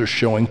accusers are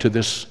showing to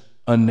this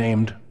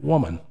unnamed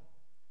woman.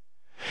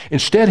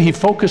 Instead, he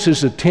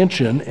focuses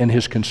attention and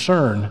his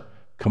concern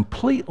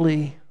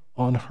completely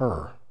on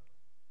her,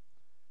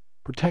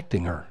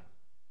 protecting her,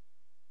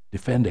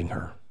 defending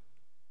her,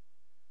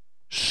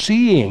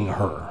 seeing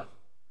her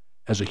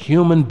as a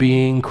human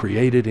being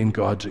created in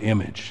God's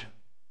image,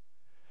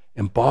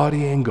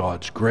 embodying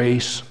God's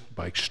grace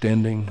by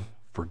extending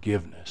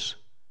forgiveness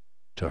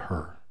to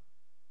her.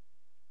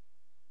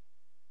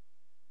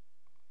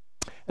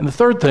 And the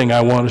third thing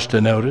I want us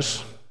to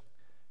notice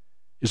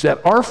is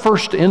that our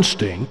first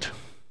instinct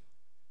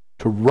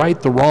to right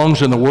the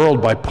wrongs in the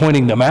world by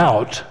pointing them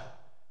out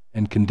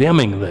and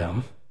condemning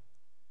them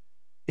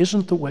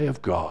isn't the way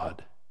of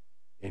God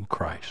in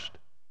Christ.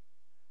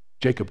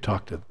 Jacob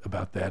talked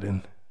about that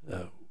in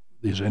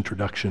his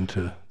introduction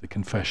to the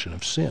confession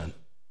of sin.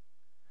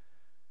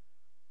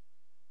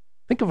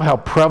 Think of how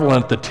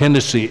prevalent the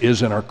tendency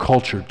is in our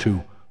culture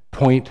to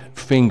point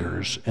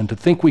fingers and to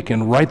think we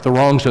can right the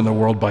wrongs in the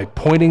world by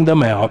pointing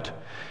them out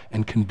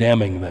and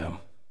condemning them.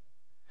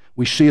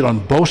 We see it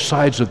on both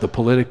sides of the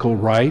political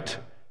right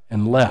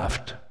and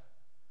left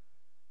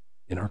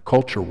in our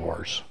culture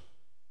wars.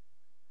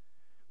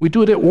 We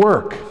do it at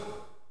work.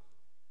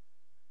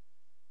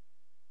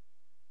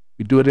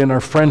 We do it in our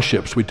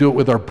friendships. We do it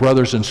with our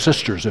brothers and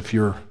sisters if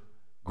you're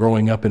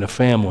growing up in a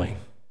family.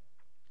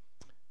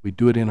 We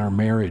do it in our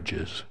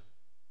marriages.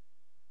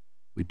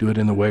 We do it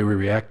in the way we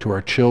react to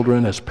our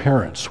children as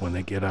parents when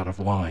they get out of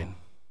line.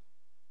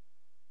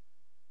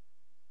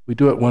 We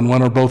do it when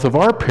one or both of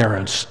our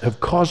parents have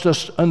caused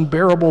us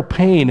unbearable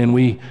pain and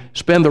we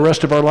spend the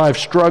rest of our lives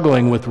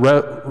struggling with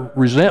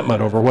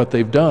resentment over what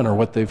they've done or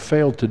what they've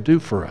failed to do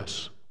for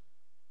us.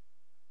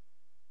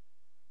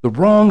 The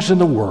wrongs in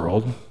the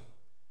world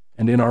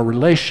and in our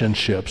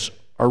relationships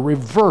are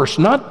reversed,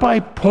 not by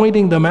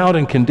pointing them out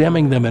and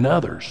condemning them in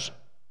others,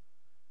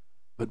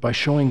 but by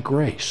showing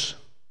grace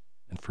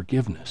and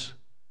forgiveness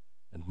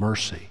and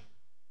mercy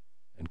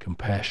and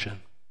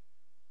compassion.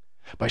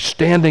 By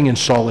standing in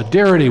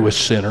solidarity with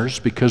sinners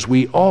because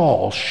we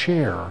all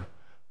share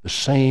the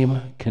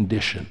same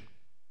condition.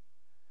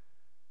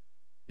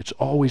 It's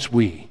always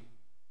we,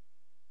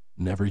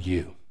 never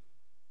you.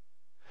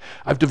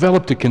 I've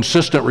developed a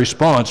consistent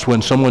response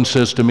when someone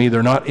says to me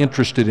they're not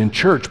interested in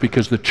church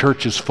because the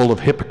church is full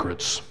of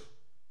hypocrites.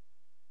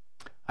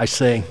 I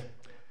say,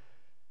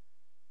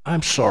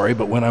 I'm sorry,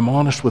 but when I'm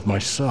honest with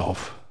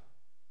myself,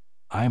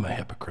 I'm a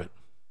hypocrite.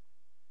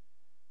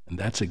 And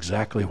that's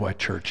exactly why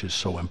church is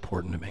so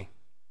important to me.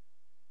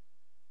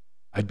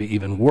 I'd be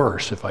even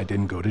worse if I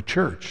didn't go to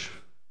church.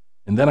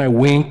 And then I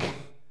wink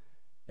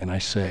and I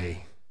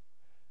say,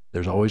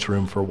 there's always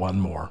room for one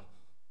more.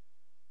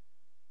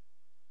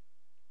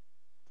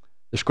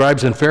 The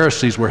scribes and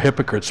Pharisees were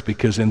hypocrites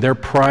because in their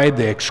pride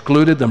they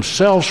excluded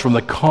themselves from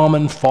the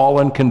common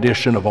fallen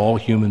condition of all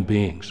human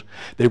beings.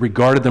 They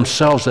regarded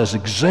themselves as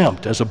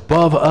exempt, as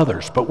above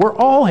others. But we're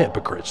all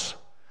hypocrites.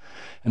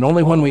 And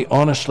only when we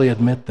honestly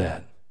admit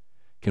that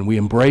can we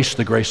embrace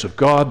the grace of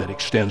God that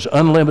extends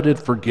unlimited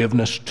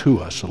forgiveness to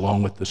us,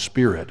 along with the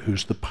Spirit,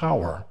 who's the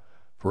power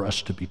for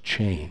us to be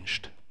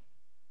changed.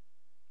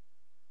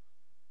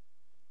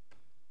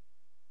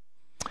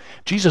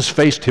 Jesus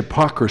faced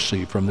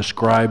hypocrisy from the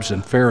scribes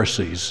and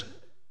Pharisees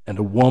and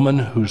a woman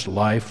whose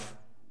life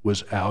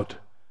was out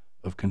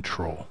of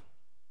control.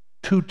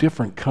 Two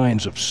different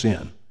kinds of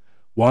sin.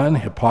 One,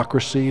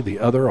 hypocrisy. The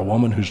other, a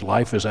woman whose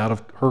life is out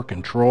of her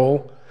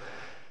control.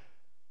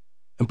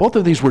 And both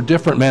of these were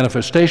different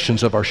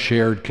manifestations of our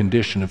shared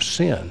condition of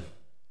sin.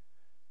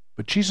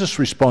 But Jesus'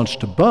 response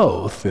to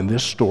both in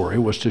this story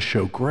was to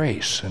show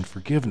grace and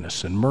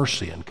forgiveness and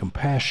mercy and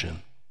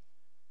compassion.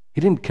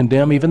 He didn't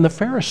condemn even the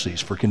Pharisees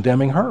for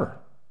condemning her.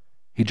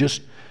 He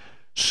just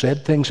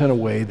said things in a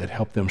way that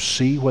helped them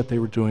see what they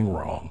were doing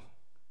wrong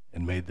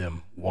and made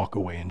them walk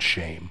away in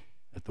shame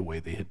at the way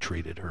they had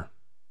treated her.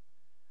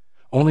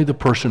 Only the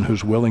person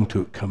who's willing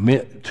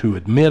to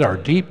admit our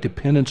deep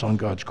dependence on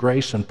God's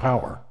grace and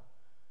power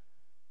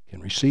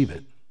can receive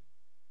it.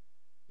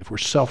 If we're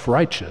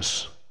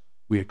self-righteous,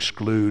 we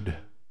exclude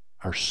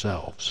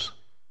ourselves,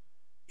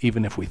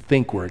 even if we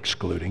think we're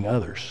excluding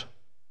others.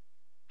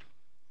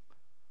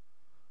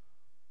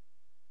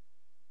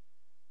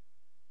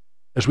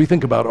 As we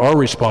think about our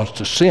response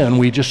to sin,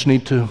 we just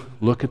need to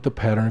look at the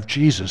pattern of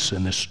Jesus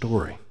in this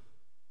story.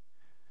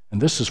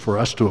 And this is for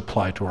us to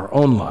apply to our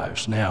own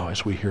lives now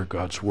as we hear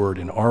God's word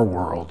in our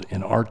world,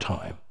 in our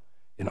time,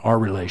 in our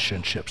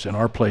relationships, in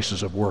our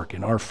places of work,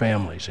 in our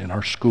families, in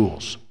our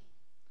schools.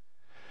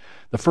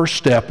 The first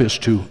step is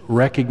to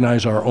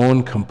recognize our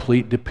own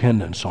complete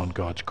dependence on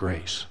God's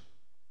grace,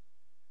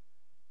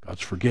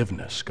 God's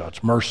forgiveness,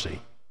 God's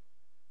mercy,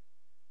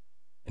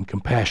 and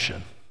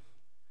compassion,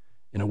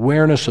 in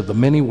awareness of the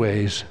many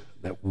ways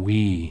that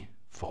we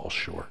fall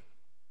short,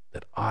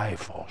 that I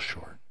fall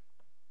short.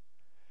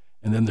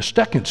 And then the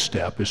second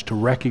step is to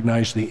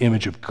recognize the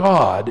image of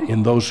God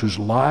in those whose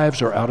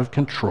lives are out of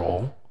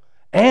control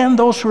and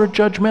those who are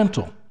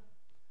judgmental,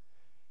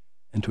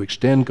 and to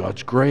extend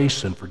God's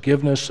grace and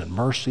forgiveness and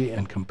mercy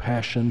and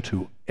compassion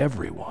to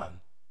everyone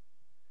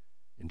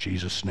in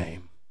Jesus'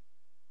 name.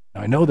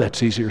 Now, I know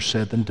that's easier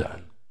said than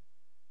done.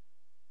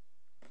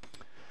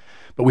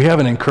 But we have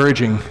an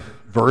encouraging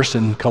verse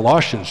in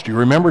Colossians. Do you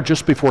remember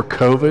just before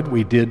COVID,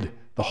 we did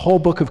the whole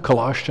book of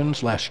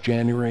Colossians last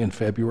January and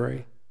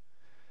February?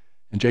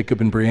 And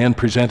Jacob and Brianne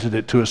presented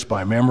it to us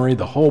by memory,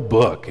 the whole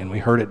book, and we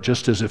heard it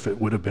just as if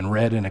it would have been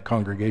read in a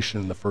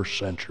congregation in the first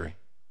century.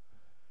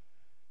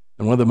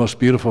 And one of the most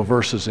beautiful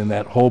verses in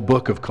that whole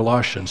book of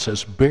Colossians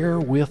says, "Bear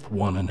with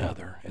one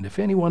another, and if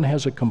anyone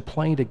has a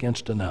complaint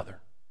against another,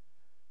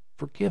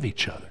 forgive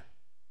each other."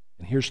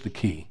 And here's the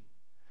key: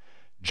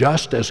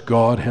 just as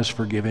God has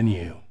forgiven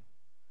you,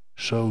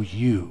 so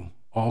you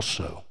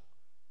also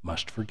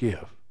must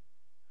forgive.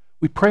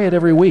 We pray it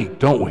every week,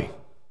 don't we?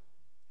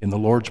 In the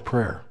Lord's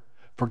Prayer.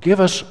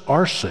 Forgive us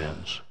our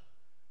sins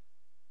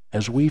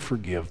as we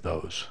forgive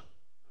those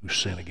who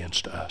sin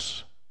against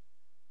us.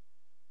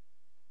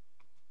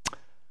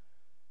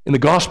 In the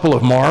Gospel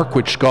of Mark,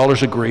 which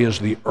scholars agree is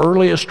the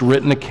earliest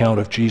written account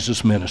of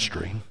Jesus'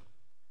 ministry,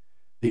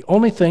 the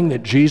only thing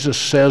that Jesus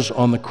says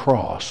on the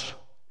cross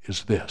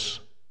is this: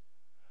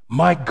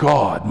 my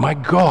God,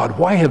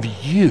 why have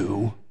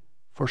you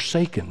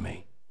forsaken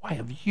me? Why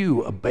have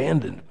you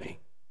abandoned me?"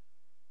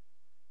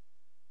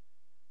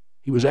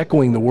 He was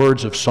echoing the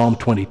words of Psalm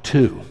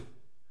 22,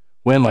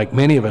 when, like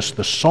many of us,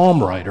 the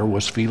psalm writer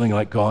was feeling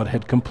like God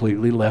had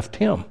completely left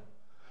him,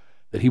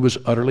 that he was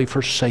utterly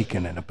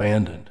forsaken and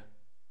abandoned.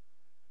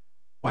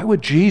 Why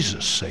would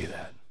Jesus say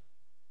that?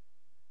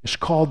 It's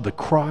called the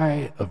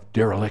cry of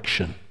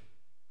dereliction.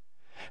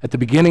 At the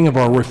beginning of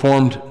our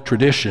Reformed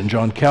tradition,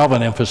 John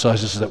Calvin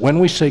emphasizes that when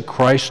we say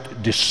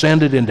Christ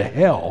descended into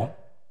hell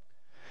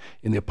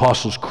in the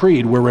Apostles'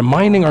 Creed, we're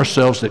reminding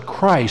ourselves that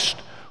Christ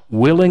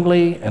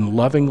willingly and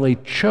lovingly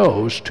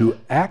chose to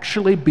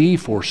actually be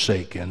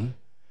forsaken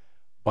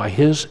by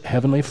his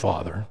heavenly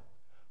Father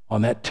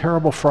on that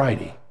terrible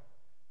Friday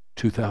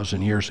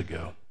 2,000 years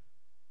ago.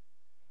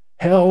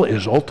 Hell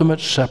is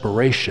ultimate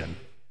separation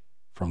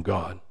from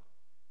God,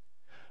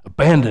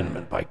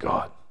 abandonment by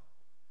God.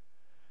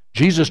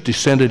 Jesus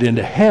descended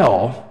into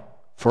hell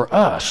for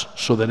us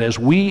so that as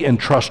we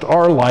entrust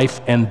our life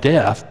and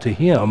death to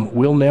him,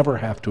 we'll never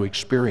have to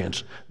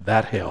experience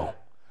that hell,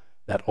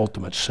 that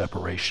ultimate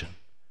separation.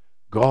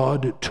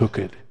 God took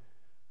it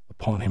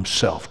upon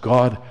himself.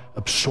 God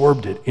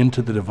absorbed it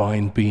into the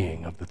divine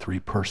being of the three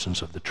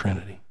persons of the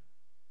Trinity.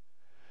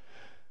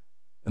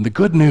 And the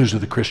good news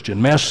of the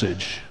Christian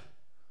message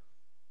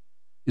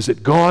is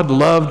that God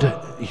loved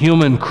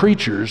human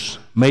creatures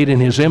made in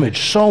his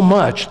image so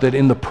much that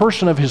in the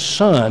person of his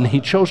Son, he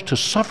chose to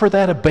suffer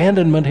that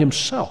abandonment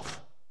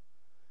himself,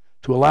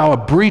 to allow a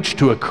breach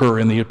to occur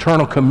in the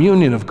eternal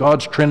communion of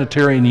God's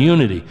Trinitarian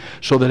unity,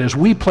 so that as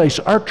we place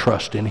our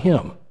trust in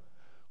him,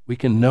 we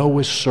can know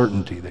with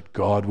certainty that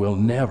God will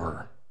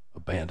never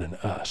abandon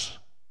us.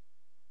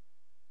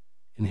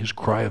 In his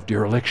cry of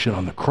dereliction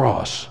on the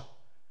cross,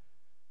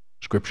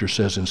 Scripture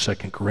says in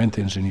 2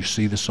 Corinthians, and you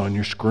see this on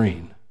your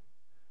screen,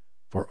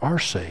 "For our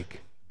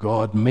sake,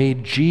 God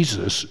made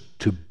Jesus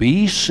to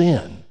be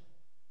sin,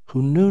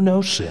 who knew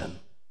no sin,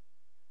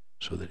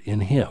 so that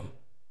in him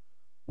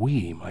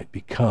we might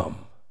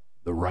become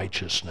the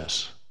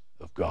righteousness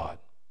of God."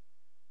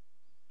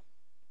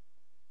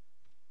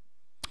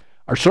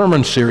 Our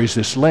sermon series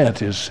this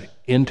Lent is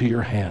Into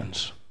Your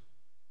Hands.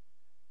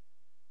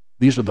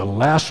 These are the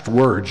last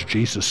words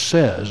Jesus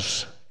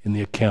says in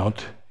the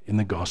account in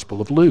the Gospel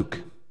of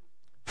Luke.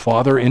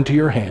 Father, into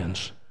your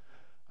hands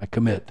I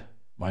commit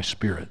my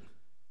spirit.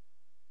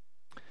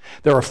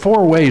 There are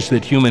 4 ways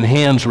that human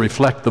hands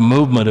reflect the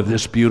movement of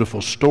this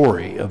beautiful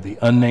story of the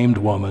unnamed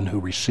woman who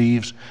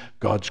receives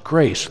God's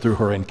grace through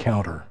her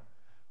encounter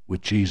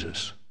with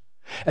Jesus.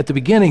 At the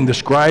beginning, the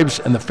scribes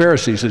and the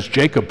Pharisees, as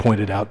Jacob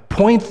pointed out,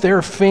 point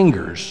their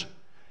fingers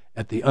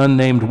at the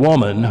unnamed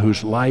woman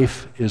whose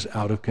life is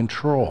out of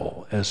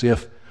control, as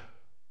if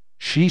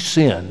she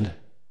sinned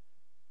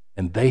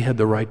and they had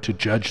the right to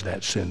judge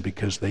that sin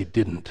because they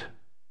didn't.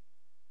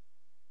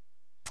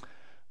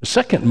 The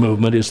second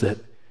movement is that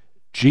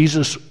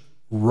Jesus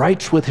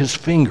writes with his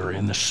finger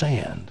in the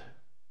sand.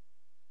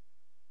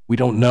 We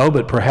don't know,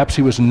 but perhaps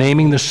he was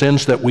naming the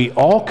sins that we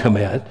all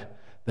commit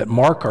that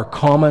mark our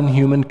common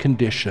human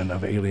condition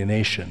of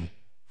alienation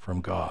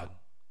from God.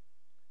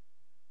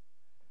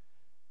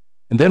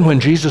 And then when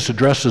Jesus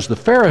addresses the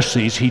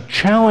Pharisees, he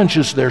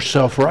challenges their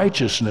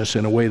self-righteousness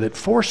in a way that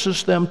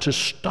forces them to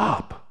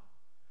stop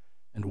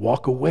and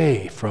walk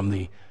away from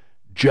the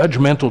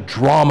judgmental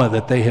drama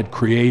that they had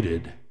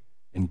created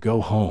and go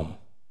home.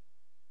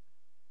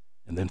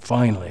 And then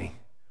finally,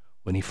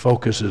 when he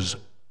focuses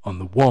on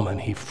the woman,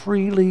 he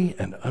freely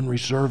and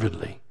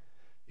unreservedly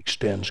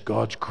extends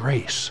God's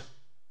grace,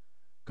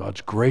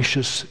 God's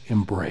gracious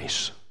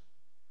embrace.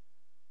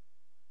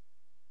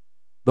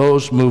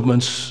 Those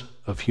movements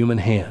of human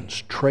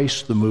hands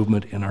trace the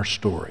movement in our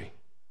story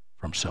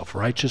from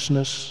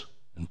self-righteousness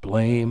and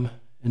blame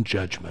and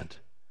judgment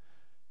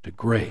to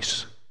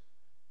grace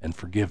and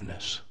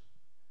forgiveness,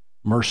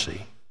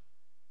 mercy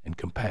and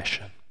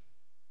compassion.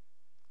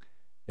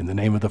 In the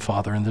name of the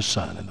Father, and the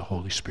Son, and the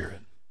Holy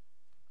Spirit.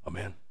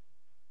 Amen.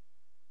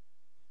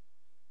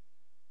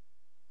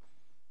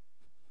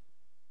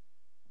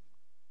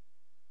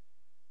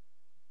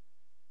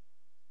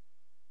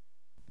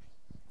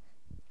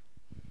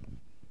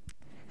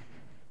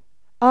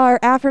 Our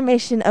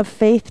affirmation of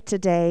faith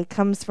today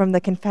comes from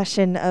the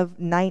Confession of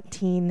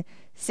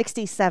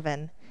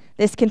 1967.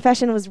 This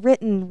confession was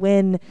written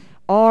when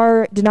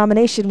our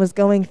denomination was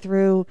going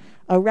through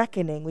a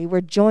reckoning. We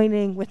were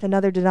joining with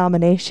another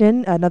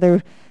denomination,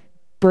 another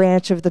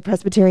branch of the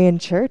Presbyterian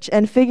Church,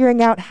 and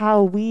figuring out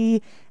how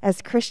we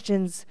as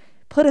Christians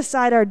put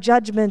aside our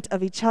judgment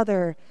of each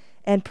other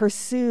and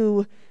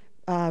pursue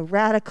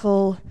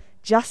radical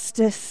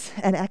justice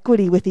and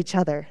equity with each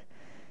other.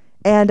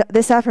 And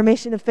this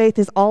affirmation of faith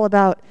is all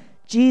about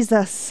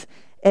Jesus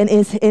and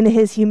is in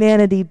his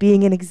humanity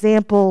being an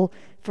example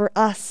for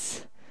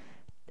us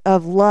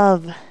of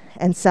love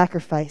and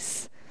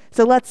sacrifice.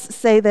 So let's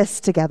say this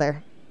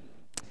together.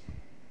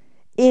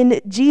 In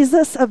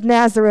Jesus of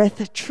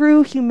Nazareth,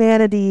 true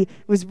humanity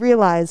was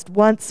realized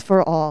once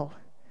for all.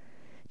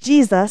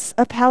 Jesus,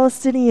 a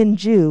Palestinian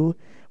Jew,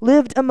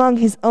 lived among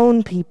his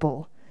own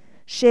people,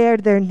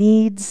 shared their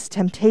needs,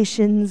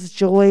 temptations,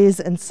 joys,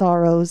 and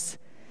sorrows.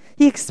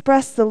 He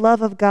expressed the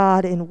love of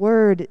God in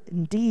word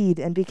and deed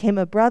and became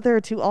a brother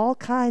to all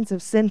kinds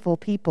of sinful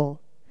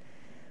people.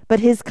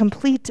 But his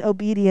complete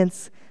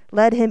obedience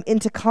led him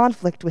into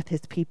conflict with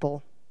his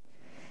people.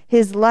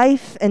 His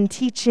life and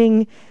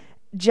teaching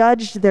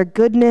judged their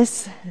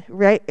goodness,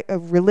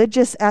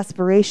 religious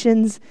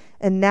aspirations,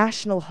 and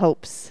national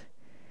hopes.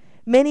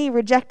 Many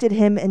rejected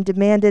him and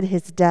demanded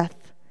his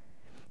death.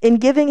 In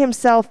giving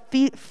himself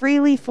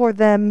freely for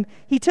them,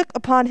 he took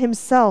upon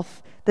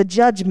himself the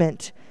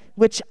judgment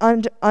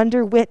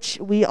under which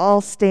we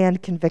all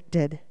stand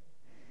convicted.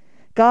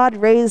 God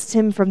raised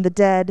him from the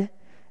dead,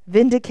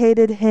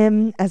 vindicated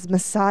him as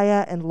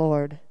Messiah and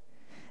Lord.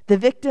 The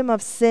victim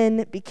of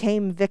sin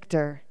became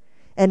victor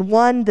and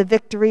won the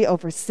victory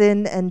over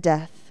sin and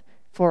death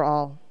for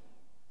all.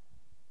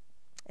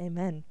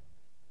 Amen.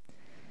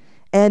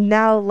 And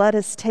now let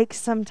us take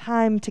some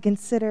time to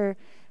consider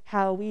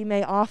how we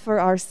may offer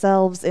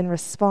ourselves in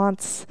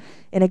response,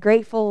 in a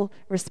grateful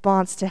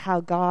response to how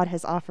God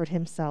has offered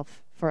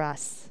himself for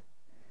us.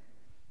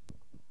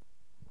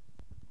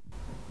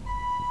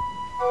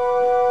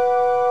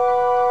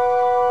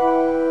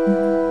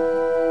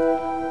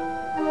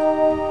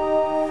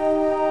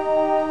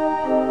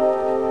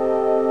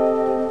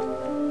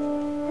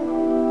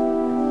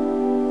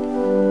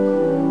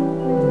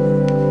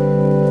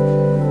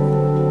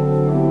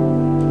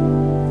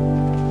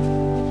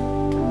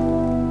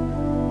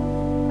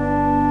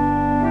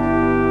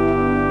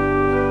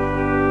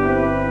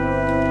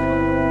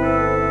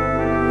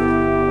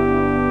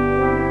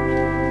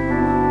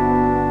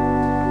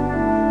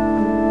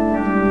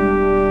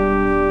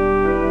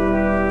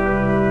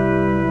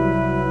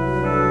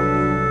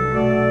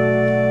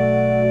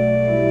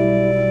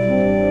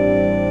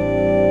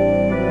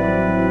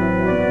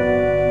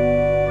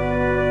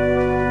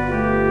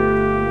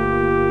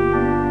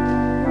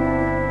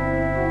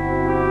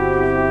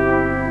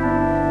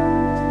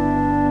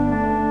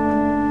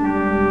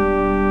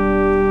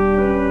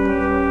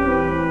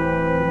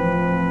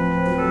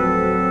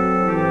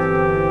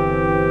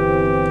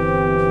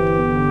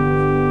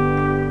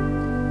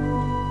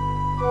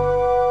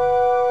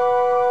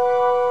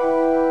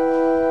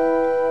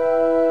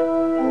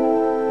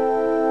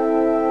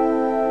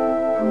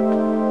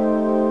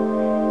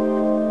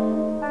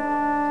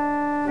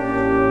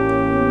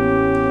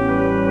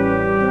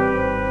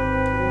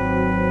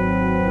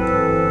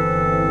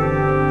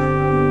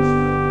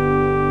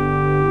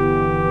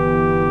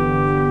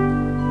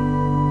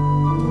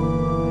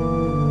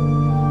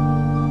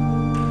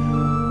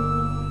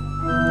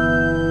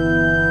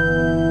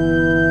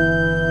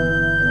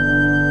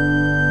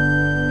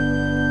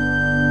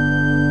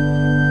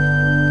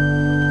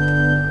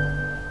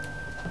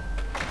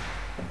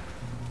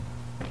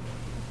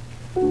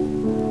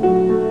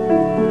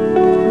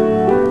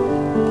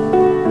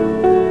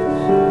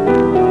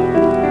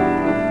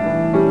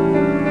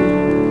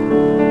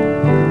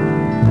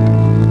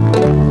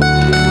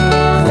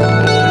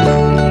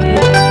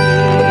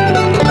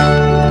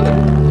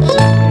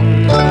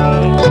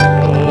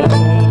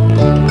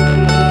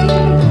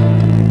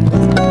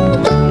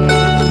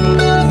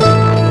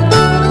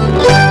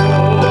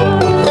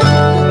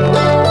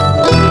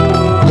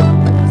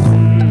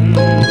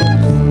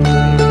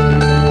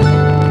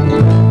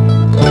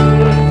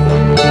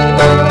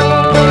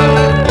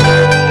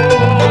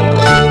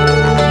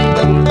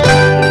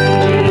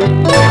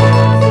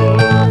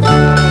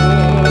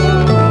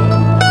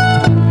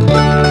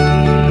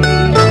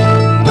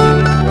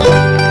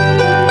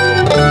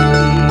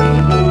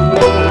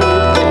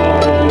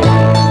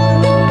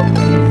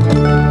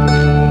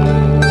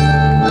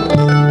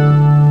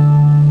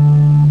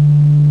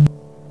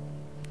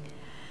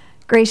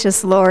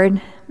 Gracious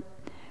Lord,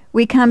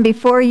 we come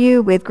before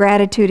you with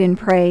gratitude and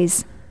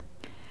praise.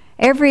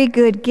 Every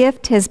good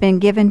gift has been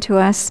given to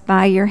us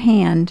by your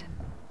hand.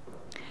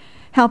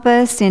 Help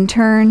us in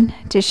turn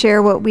to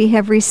share what we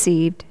have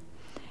received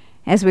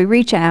as we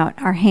reach out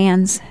our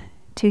hands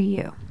to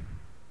you.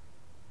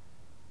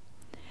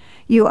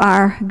 You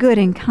are good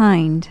and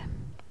kind,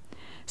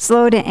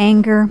 slow to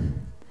anger,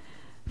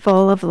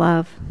 full of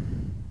love.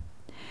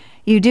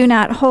 You do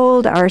not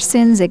hold our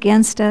sins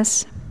against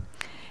us,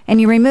 and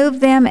you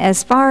remove them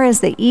as far as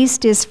the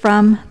east is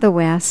from the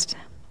west.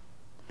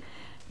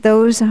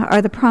 Those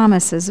are the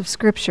promises of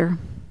Scripture.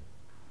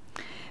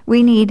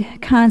 We need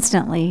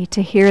constantly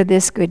to hear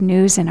this good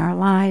news in our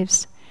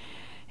lives.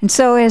 And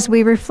so as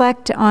we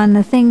reflect on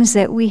the things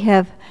that we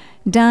have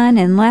done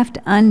and left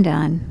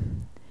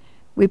undone,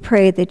 we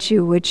pray that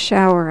you would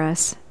shower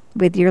us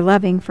with your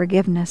loving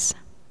forgiveness.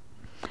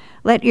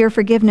 Let your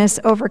forgiveness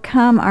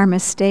overcome our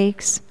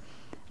mistakes,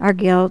 our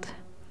guilt,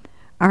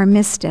 our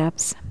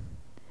missteps,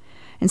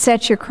 and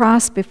set your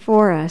cross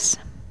before us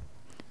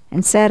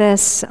and set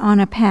us on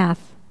a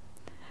path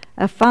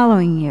of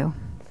following you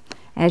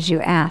as you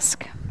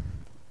ask.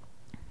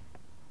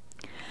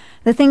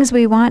 The things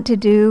we want to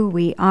do,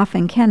 we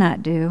often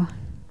cannot do.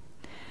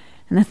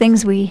 And the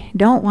things we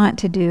don't want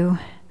to do,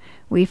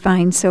 we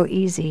find so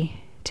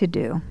easy to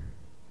do.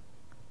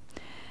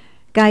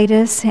 Guide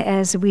us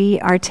as we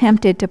are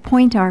tempted to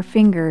point our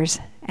fingers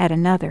at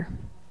another,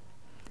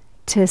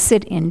 to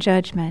sit in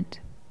judgment,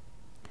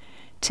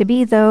 to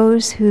be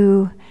those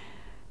who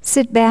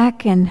sit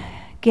back and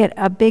get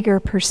a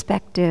bigger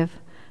perspective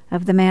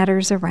of the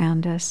matters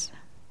around us.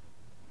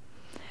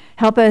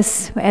 Help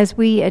us as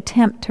we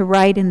attempt to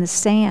write in the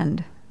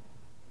sand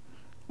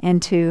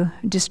and to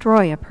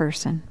destroy a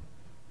person,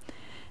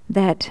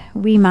 that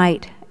we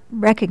might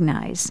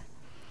recognize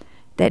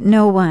that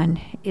no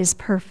one is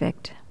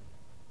perfect.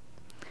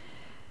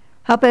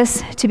 Help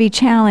us to be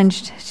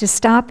challenged to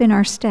stop in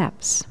our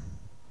steps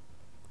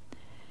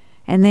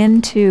and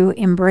then to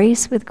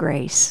embrace with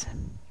grace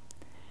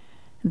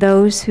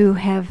those who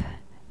have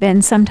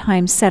been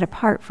sometimes set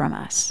apart from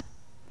us.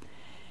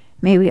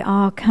 May we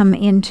all come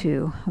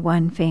into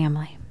one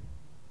family.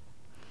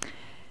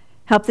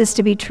 Help this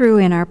to be true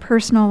in our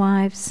personal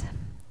lives,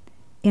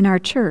 in our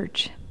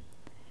church,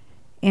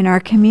 in our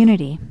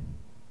community,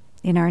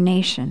 in our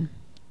nation,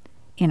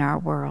 in our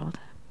world.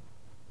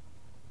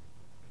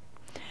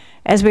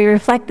 As we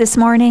reflect this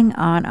morning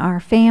on our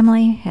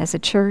family as a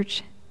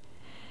church,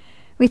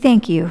 we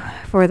thank you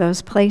for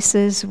those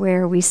places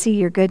where we see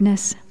your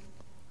goodness.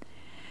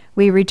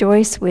 We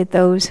rejoice with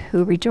those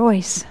who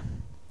rejoice,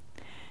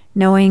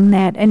 knowing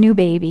that a new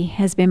baby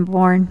has been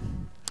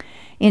born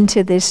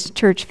into this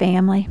church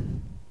family.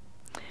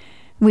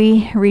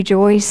 We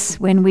rejoice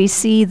when we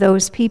see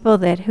those people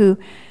who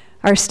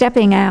are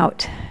stepping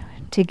out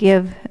to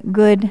give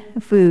good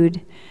food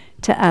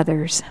to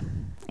others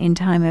in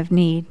time of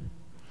need.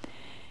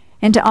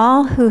 And to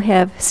all who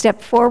have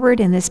stepped forward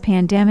in this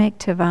pandemic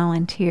to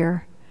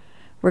volunteer,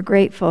 we're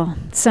grateful.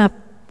 Some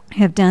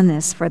have done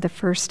this for the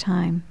first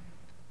time.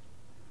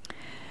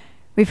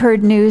 We've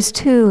heard news,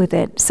 too,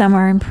 that some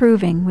are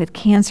improving with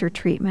cancer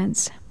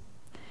treatments.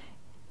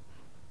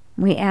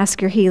 We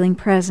ask your healing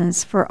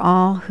presence for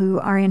all who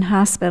are in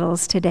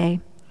hospitals today,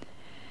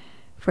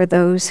 for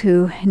those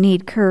who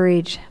need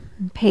courage,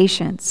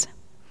 patience,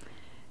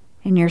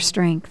 and your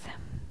strength,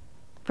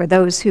 for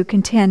those who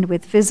contend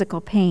with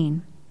physical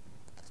pain,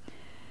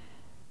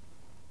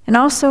 and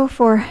also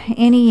for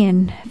any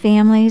in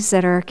families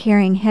that are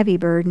carrying heavy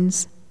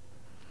burdens,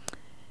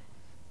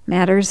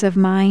 matters of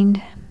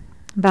mind,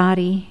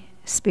 body,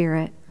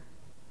 spirit.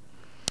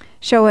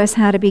 Show us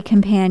how to be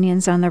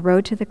companions on the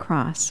road to the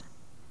cross.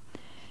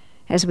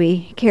 As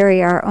we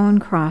carry our own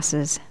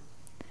crosses,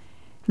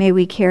 may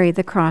we carry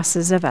the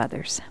crosses of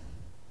others.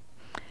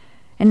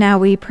 And now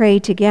we pray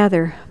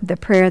together the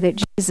prayer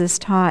that Jesus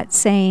taught,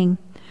 saying,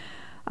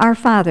 Our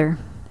Father,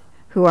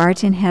 who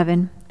art in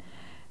heaven,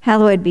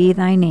 hallowed be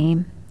thy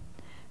name.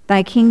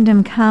 Thy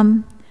kingdom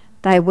come,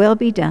 thy will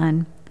be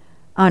done,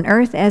 on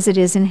earth as it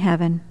is in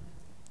heaven.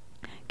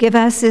 Give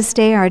us this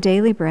day our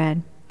daily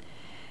bread,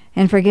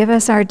 and forgive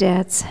us our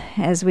debts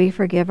as we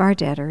forgive our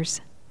debtors.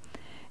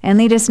 And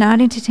lead us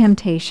not into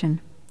temptation,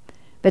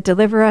 but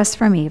deliver us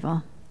from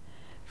evil.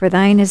 For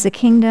thine is the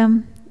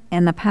kingdom,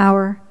 and the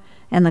power,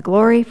 and the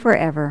glory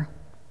forever.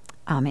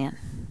 Amen.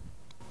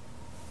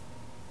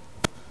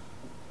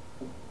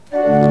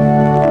 Oh,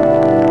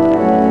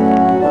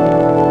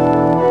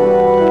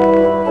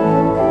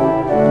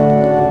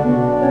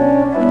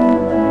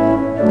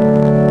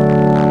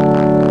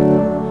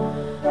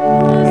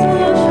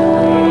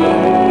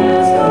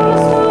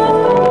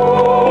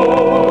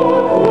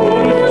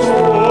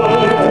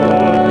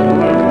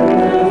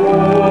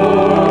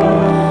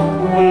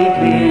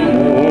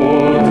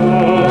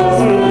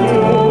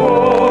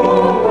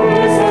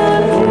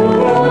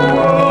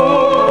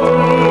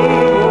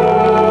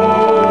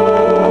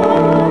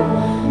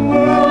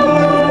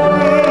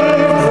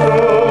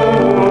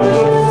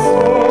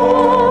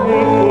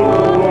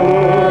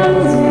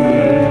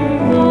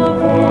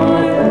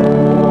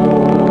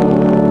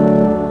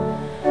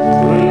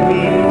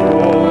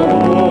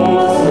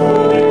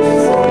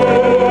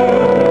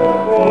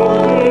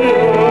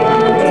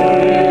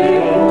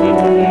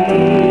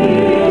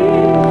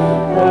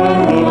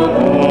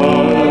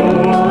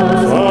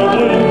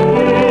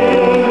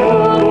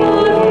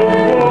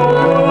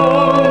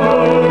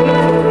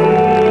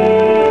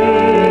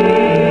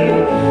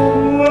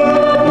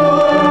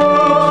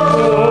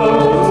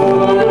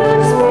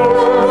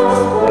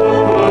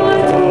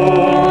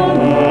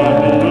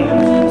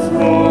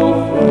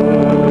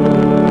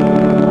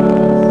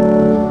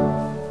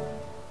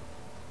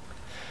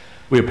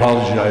 We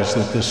apologize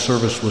that this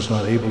service was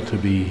not able to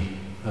be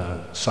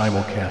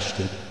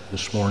simulcasted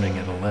this morning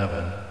at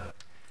 11.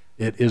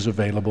 It is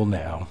available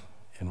now,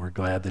 and we're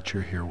glad that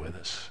you're here with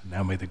us.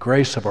 Now may the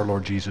grace of our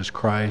Lord Jesus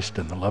Christ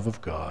and the love of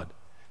God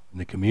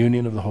and the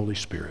communion of the Holy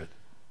Spirit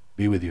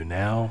be with you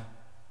now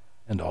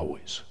and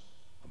always.